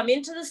 you can come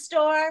into the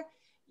store.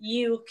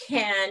 You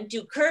can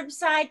do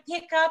curbside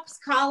pickups,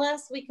 call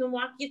us. We can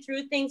walk you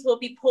through things. We'll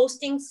be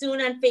posting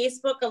soon on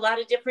Facebook a lot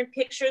of different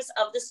pictures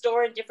of the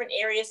store in different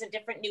areas and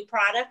different new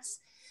products.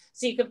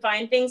 So you can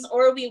find things,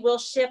 or we will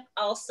ship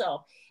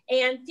also.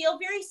 And feel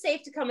very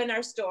safe to come in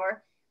our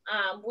store.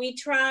 We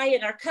try,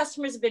 and our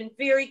customers have been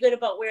very good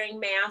about wearing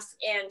masks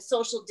and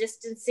social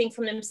distancing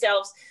from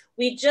themselves.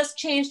 We just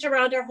changed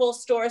around our whole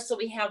store so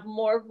we have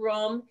more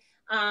room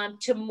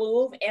to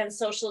move and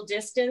social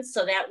distance.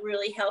 So that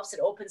really helps. It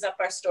opens up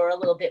our store a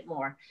little bit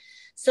more.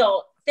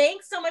 So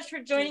thanks so much for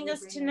joining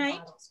us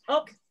tonight.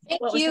 Oh,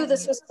 thank you.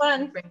 This was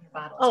fun. Bring your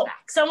bottles oh,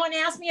 back. someone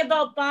asked me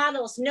about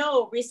bottles.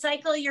 No,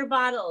 recycle your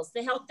bottles.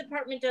 The health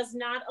department does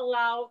not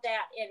allow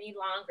that any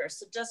longer.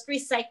 So just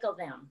recycle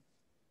them.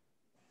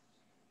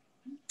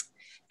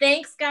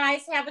 Thanks,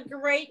 guys. Have a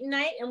great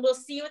night, and we'll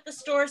see you at the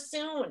store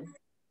soon.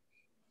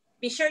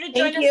 Be sure to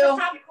join us for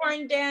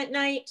popcorn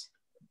night.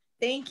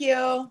 Thank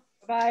you.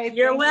 Bye.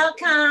 You're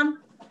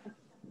welcome.